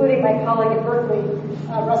people, including my colleague at Berkeley,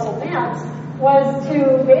 Russell Vance, was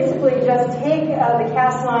to basically just take the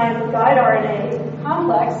Cas9 guide RNA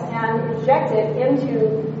complex and inject it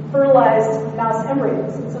into fertilized mouse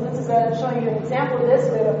embryos. So this is showing you an example of this.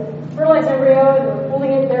 We have a fertilized embryo, and we're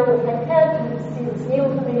holding it there with a pipette, and you can see this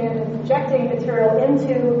needle coming in and injecting material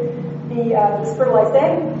into this fertilized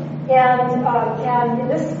egg. And in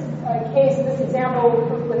this case, this example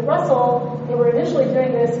with Russell, they were initially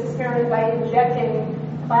doing this experiment by injecting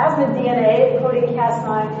plasmid DNA encoding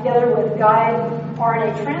Cas9 together with guide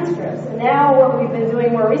RNA transcripts. And now what we've been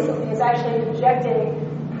doing more recently is actually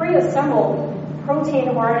injecting pre-assembled protein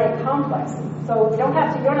RNA complexes. So you don't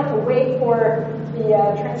have to wait for the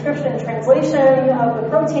transcription and translation of the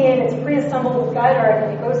protein. It's pre-assembled with guide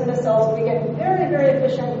RNA. It goes into cells. We get very, very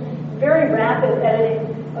efficient, very rapid editing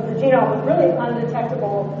of the genome with really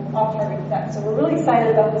undetectable off-target effects. So we're really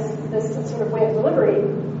excited about this sort of way of delivery.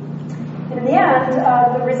 And in the end,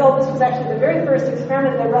 the result, this was actually the very first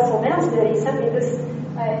experiment that Russell Vance did. He sent me this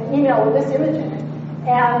email with this image in it.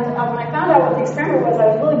 And when I found out what the experiment was, I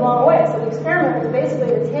was really blown away. So the experiment was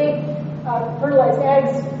basically to take fertilized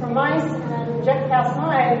eggs from mice and inject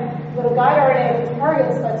Cas9 with a guide RNA that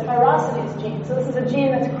targets the tyrosinase gene. So this is a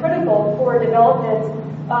gene that's critical for development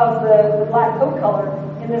of the black coat color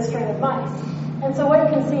in this strain of mice. And so what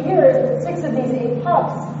you can see here is that 6 of these 8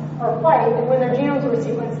 pups are white, and when their genomes were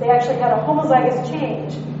sequenced, they actually had a homozygous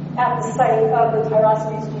change at the site of the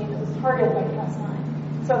tyrosinase gene that was targeted by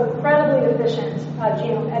Cas9. So incredibly efficient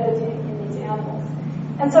genome editing in these animals.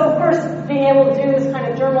 And so, of course, being able to do this kind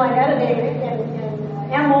of germline editing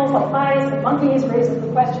in animals like mice and monkeys raises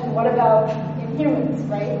the question, what about in humans,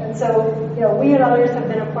 right? And so, we and others have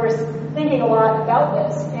been, of course, thinking a lot about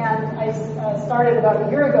this. And I started about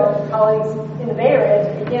a year ago with colleagues in the Bay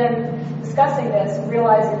Area to begin discussing this,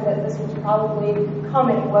 realizing that this was probably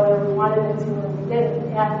coming, whether we wanted it to or we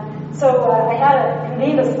didn't. And so I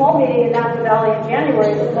convened a small meeting in Napa Valley in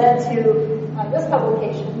January that led to this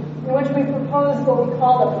publication, in which we proposed what we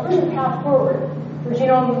call a prudent path forward for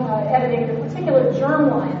genome editing, in particular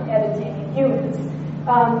germline editing in humans,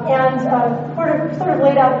 and sort of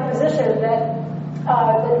laid out the position that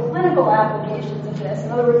the clinical applications of this,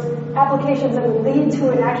 in other words, applications that would lead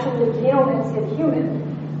to an actual genome edited human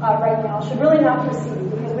right now, should really not proceed,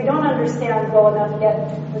 because we don't understand well enough yet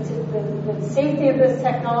the safety of this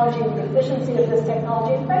technology, the efficiency of this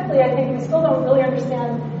technology, and frankly, I think we still don't really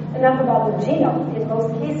understand enough about the genome in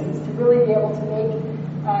most cases to really be able to make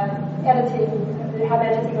have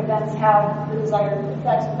editing events have the desired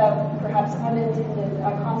effects without perhaps unintended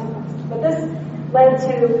consequences. But this led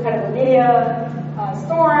to kind of a media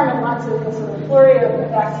storm and lots of sort of flurry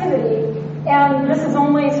of activity. And this is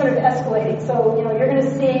only sort of escalating. So, you're going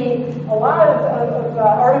to see a lot of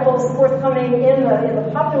articles forthcoming in the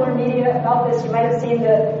popular media about this. You might have seen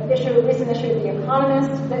the recent issue of The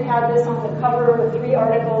Economist that had this on the cover with 3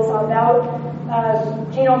 articles about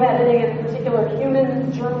genome editing, and in particular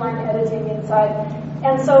human germline editing inside.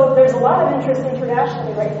 And so there's a lot of interest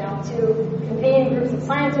internationally right now to convene groups of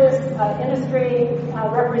scientists, industry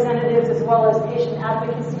representatives, as well as patient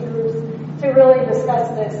advocacy groups to really discuss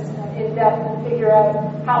this in depth and figure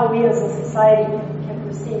out how we as a society can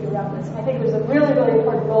proceed around this. And I think there's a really, really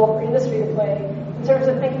important role for industry to play in terms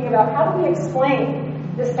of thinking about how do we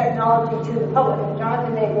explain this technology to the public. And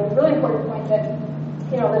Jonathan made a really important point that,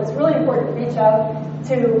 that it's really important to reach out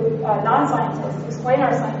to non-scientists, explain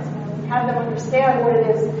our science, and have them understand what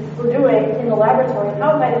it is we're doing in the laboratory and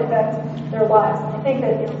how it might affect their lives. And I think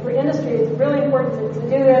that for industry, it's really important to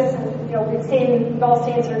do this. And we've all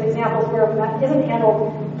seen sort of examples where when that isn't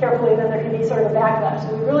handled carefully, then there can be sort of a backlash.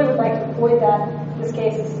 So we really would like to avoid that in this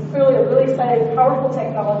case. It's clearly a really exciting, powerful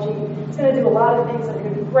technology. It's going to do a lot of things that are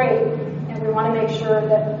going to be great, and we want to make sure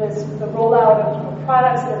that the rollout of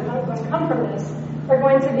products that are going to come from this are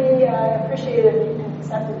going to be appreciated and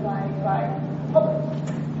accepted by the public.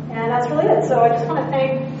 And that's really it. So I just want to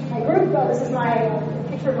thank my group. This is my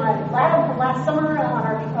picture of my lab from last summer.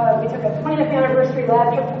 We took a 20th anniversary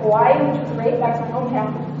lab trip to Hawaii, which was great, back to my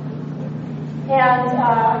hometown. And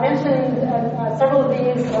I mentioned several of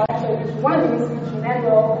these. Well, actually, there's one of these,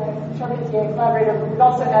 Emmanuel, Charpentier collaborator. But we've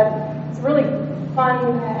also had some really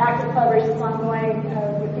fun, active collaborations ongoing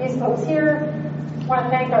with these folks here. I want to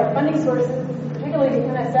thank our funding sources, particularly the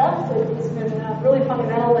NSF, that has been really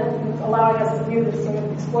fundamental in allowing us to do this sort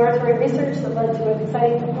of exploratory research that led to an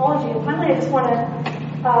exciting technology. And finally, I just want to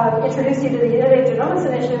introduce you to the Innovative Genomics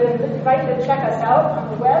Initiative and invite you to check us out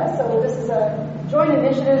on the web. So this is a joint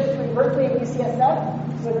initiative between Berkeley and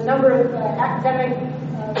UCSF with a number of academic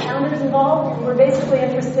founders involved. And we're basically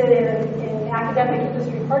interested in academic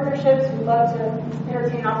industry partnerships. We'd love to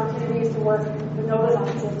entertain opportunities to work with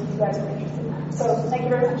Novozymes if you guys are interested in that. So thank you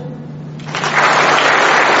very much.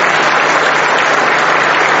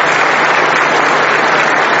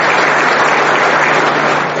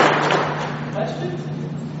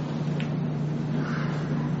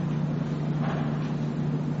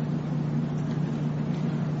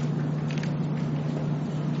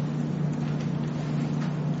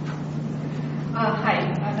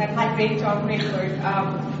 Great talk, great work.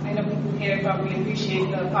 I know people here probably appreciate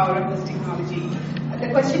the power of this technology. The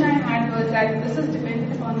question I had was that this is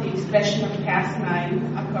dependent upon the expression of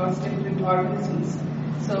Cas9 across different organisms.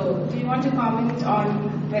 So do you want to comment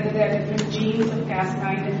on whether there are different genes of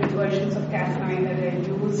Cas9, different versions of Cas9 that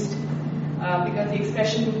are used? Because the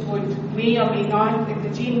expression may or may not, the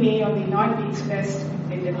gene may or may not be expressed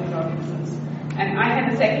in different organisms. And I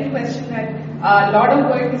had a second question that a lot of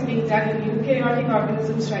work is being done in eukaryotic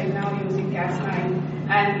organisms right now using Cas9.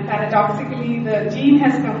 And paradoxically, the gene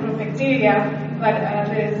has come from bacteria, but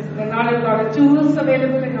there are not a lot of tools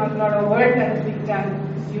available and not a lot of work that is being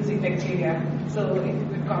done using bacteria. So if you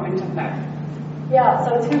could comment on that. Yeah,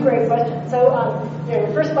 so 2 great questions. So your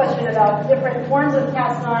first question about different forms of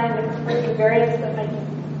Cas9, different protein variants that might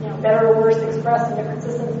be better or worse expressed in different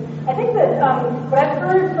systems. I think that what I've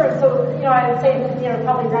heard I would say that,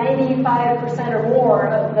 probably 95% or more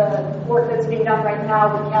of the work that's being done right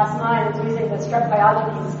now with Cas9 is using the strep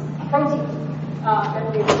pyogenes protein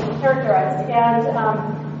that we've characterized. And,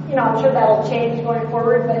 I'm sure that'll change going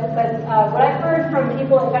forward, but what I've heard from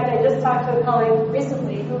people, in fact, I just talked to a colleague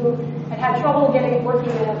recently who had trouble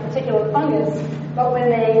working in a particular fungus, but when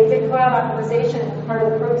they did codon optimization as part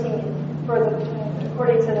of the protein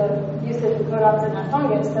according to the usage of codons in that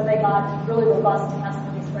fungus, then they got really robust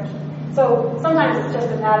Cas9 expression. So sometimes it's just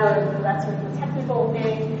a matter of that sort of a technical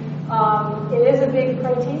thing. It is a big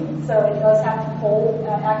protein, so it does have to fold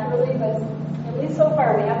accurately, but at least so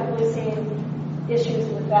far we haven't really seen issues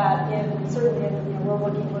with that. Certainly, we're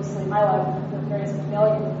working closely in my lab with various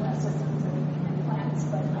mammalian systems and plants,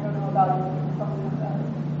 but I don't know about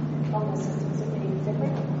fungal systems that may be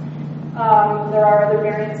different. There are other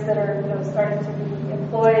variants that are starting to be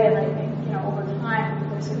employed, and I think over time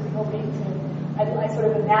we're certainly hoping to. I sort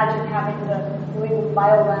of imagine having the New England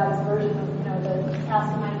Biolabs version of the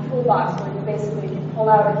Cas9 toolbox, where you basically can pull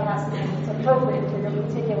out a Cas9 that's appropriate for your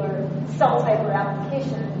particular cell type or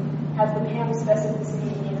application, has the PAM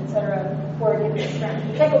specificity, et cetera, for a given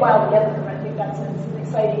experiment. It take a while to get there, but I think that's an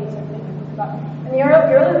exciting sort of thing to think about. And your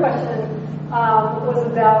other question was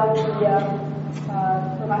about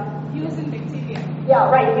Using bacteria. Yeah,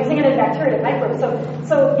 right, using it in bacteria, microbes.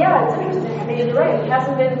 So yeah, it's interesting. I mean, you're right. It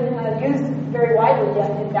hasn't been used very widely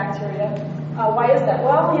yet in bacteria. Why is that?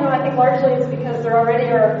 Well, I think largely it's because there already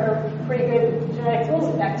are pretty good genetic tools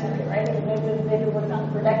in bacteria, right? I mean, they've been working on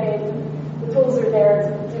it for decades. The tools are there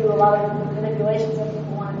to do a lot of the manipulations that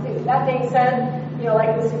people want to do. That being said,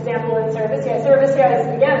 like this example in Cerevisiae. Cerevisiae is,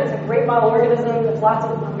 again, it's a great model organism. There's lots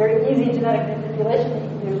of very easy genetic manipulation that you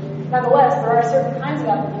can do. Nonetheless, there are certain kinds of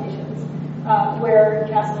applications where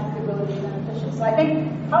Cas9 could really be beneficial. So I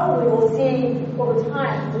think probably we'll see over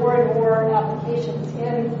time more and more applications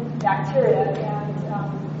in bacteria, and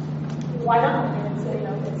why not? I mean,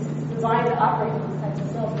 it's designed to operate in these types of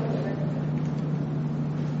cells.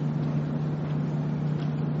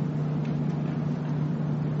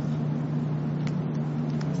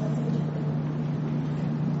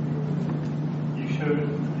 You showed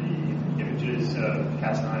the images of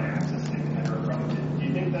Cas9 accessing heterochromatin. Do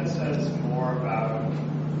you think that says more about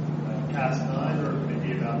Cas9 or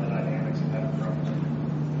maybe about the dynamics of heterochromatin?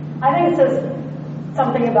 I think it says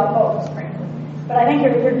something about both, frankly. But I think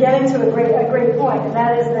you're getting to a great point, and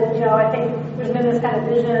that is that I think there's been this kind of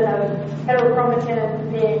vision of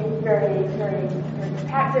heterochromatin being very, very, very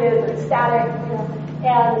compacted, very static,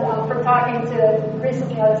 And from talking to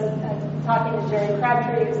recently, I was talking to Jerry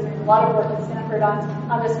Crabtree, who's doing a lot of work at Stanford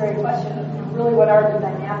on this very question of really what are the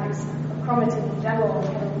dynamics of chromatin in general and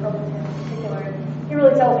heterochromatin in particular. He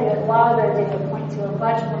really tells me that a lot of their data point to a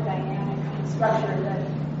much more dynamic structure that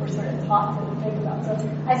we're sort of taught to think about. So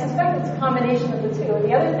I suspect it's a combination of the two. And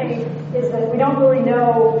the other thing is that we don't really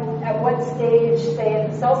know at what stage, say, in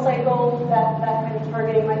the cell cycle that kind of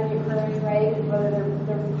targeting might be occurring, right? And whether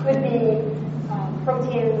there could be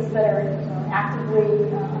proteins that are actively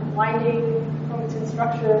unwinding chromatin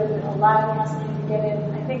structure that allow Cas9 to get in.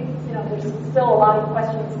 I think there's still a lot of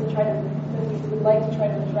questions that we would like to try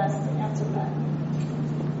to address to answer that.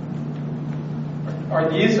 Are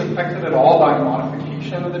these affected at all by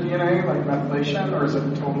modification of the DNA, like methylation, or is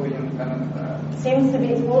it totally independent of that? Seems to be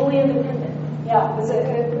totally independent. Yeah, it's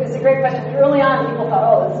a great question. Early on, people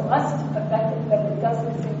thought, this must affect it, but it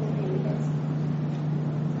doesn't seem to be the case.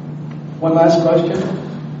 One last question.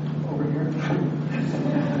 Over here.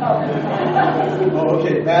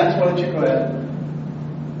 Okay. Matt, why don't you go ahead?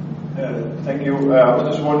 Thank you. I was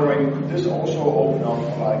just wondering, could this also open up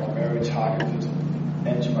for very targeted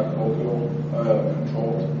antimicrobial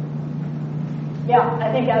control? Yeah,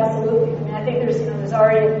 I think absolutely. I mean, I think there's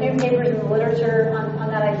already a few papers in the literature on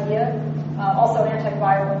that idea. Also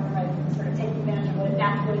antiviral, right? Sort of taking advantage of what it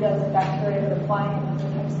naturally does in bacteria, but applying it in other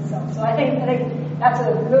types of cells. So I think that's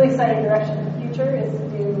a really exciting direction in the future, is to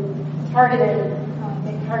do targeted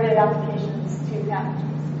applications to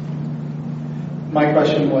pathogens. My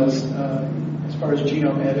question was, as far as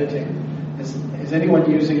genome editing, is anyone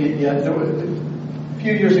using it yet? A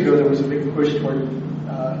few years ago, there was a big push toward,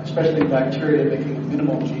 especially bacteria, making a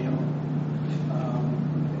minimal genome.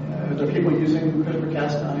 Are there people using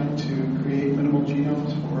CRISPR-Cas9 to create minimal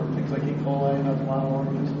genomes for things like E. coli and other model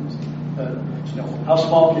organisms? How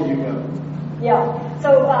small can you go? Yeah.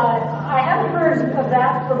 So I haven't heard of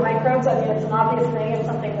that for microbes. I mean, it's an obvious thing. It's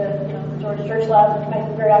something that the George Church Lab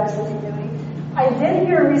might very obviously be doing. I did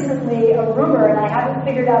hear recently a rumor, and I haven't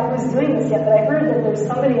figured out who's doing this yet, but I heard that there's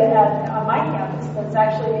somebody on my campus that's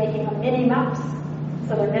actually making a mini mouse.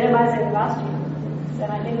 So they're minimizing the mouse genome.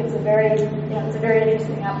 And I think it's a very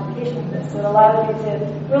interesting application of this. It allows you to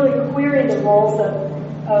really query the roles of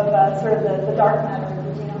sort of the dark matter of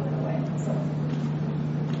the genome in a way. So.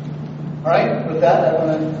 All right. With that, I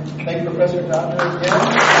want to thank Professor Dodner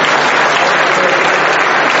again.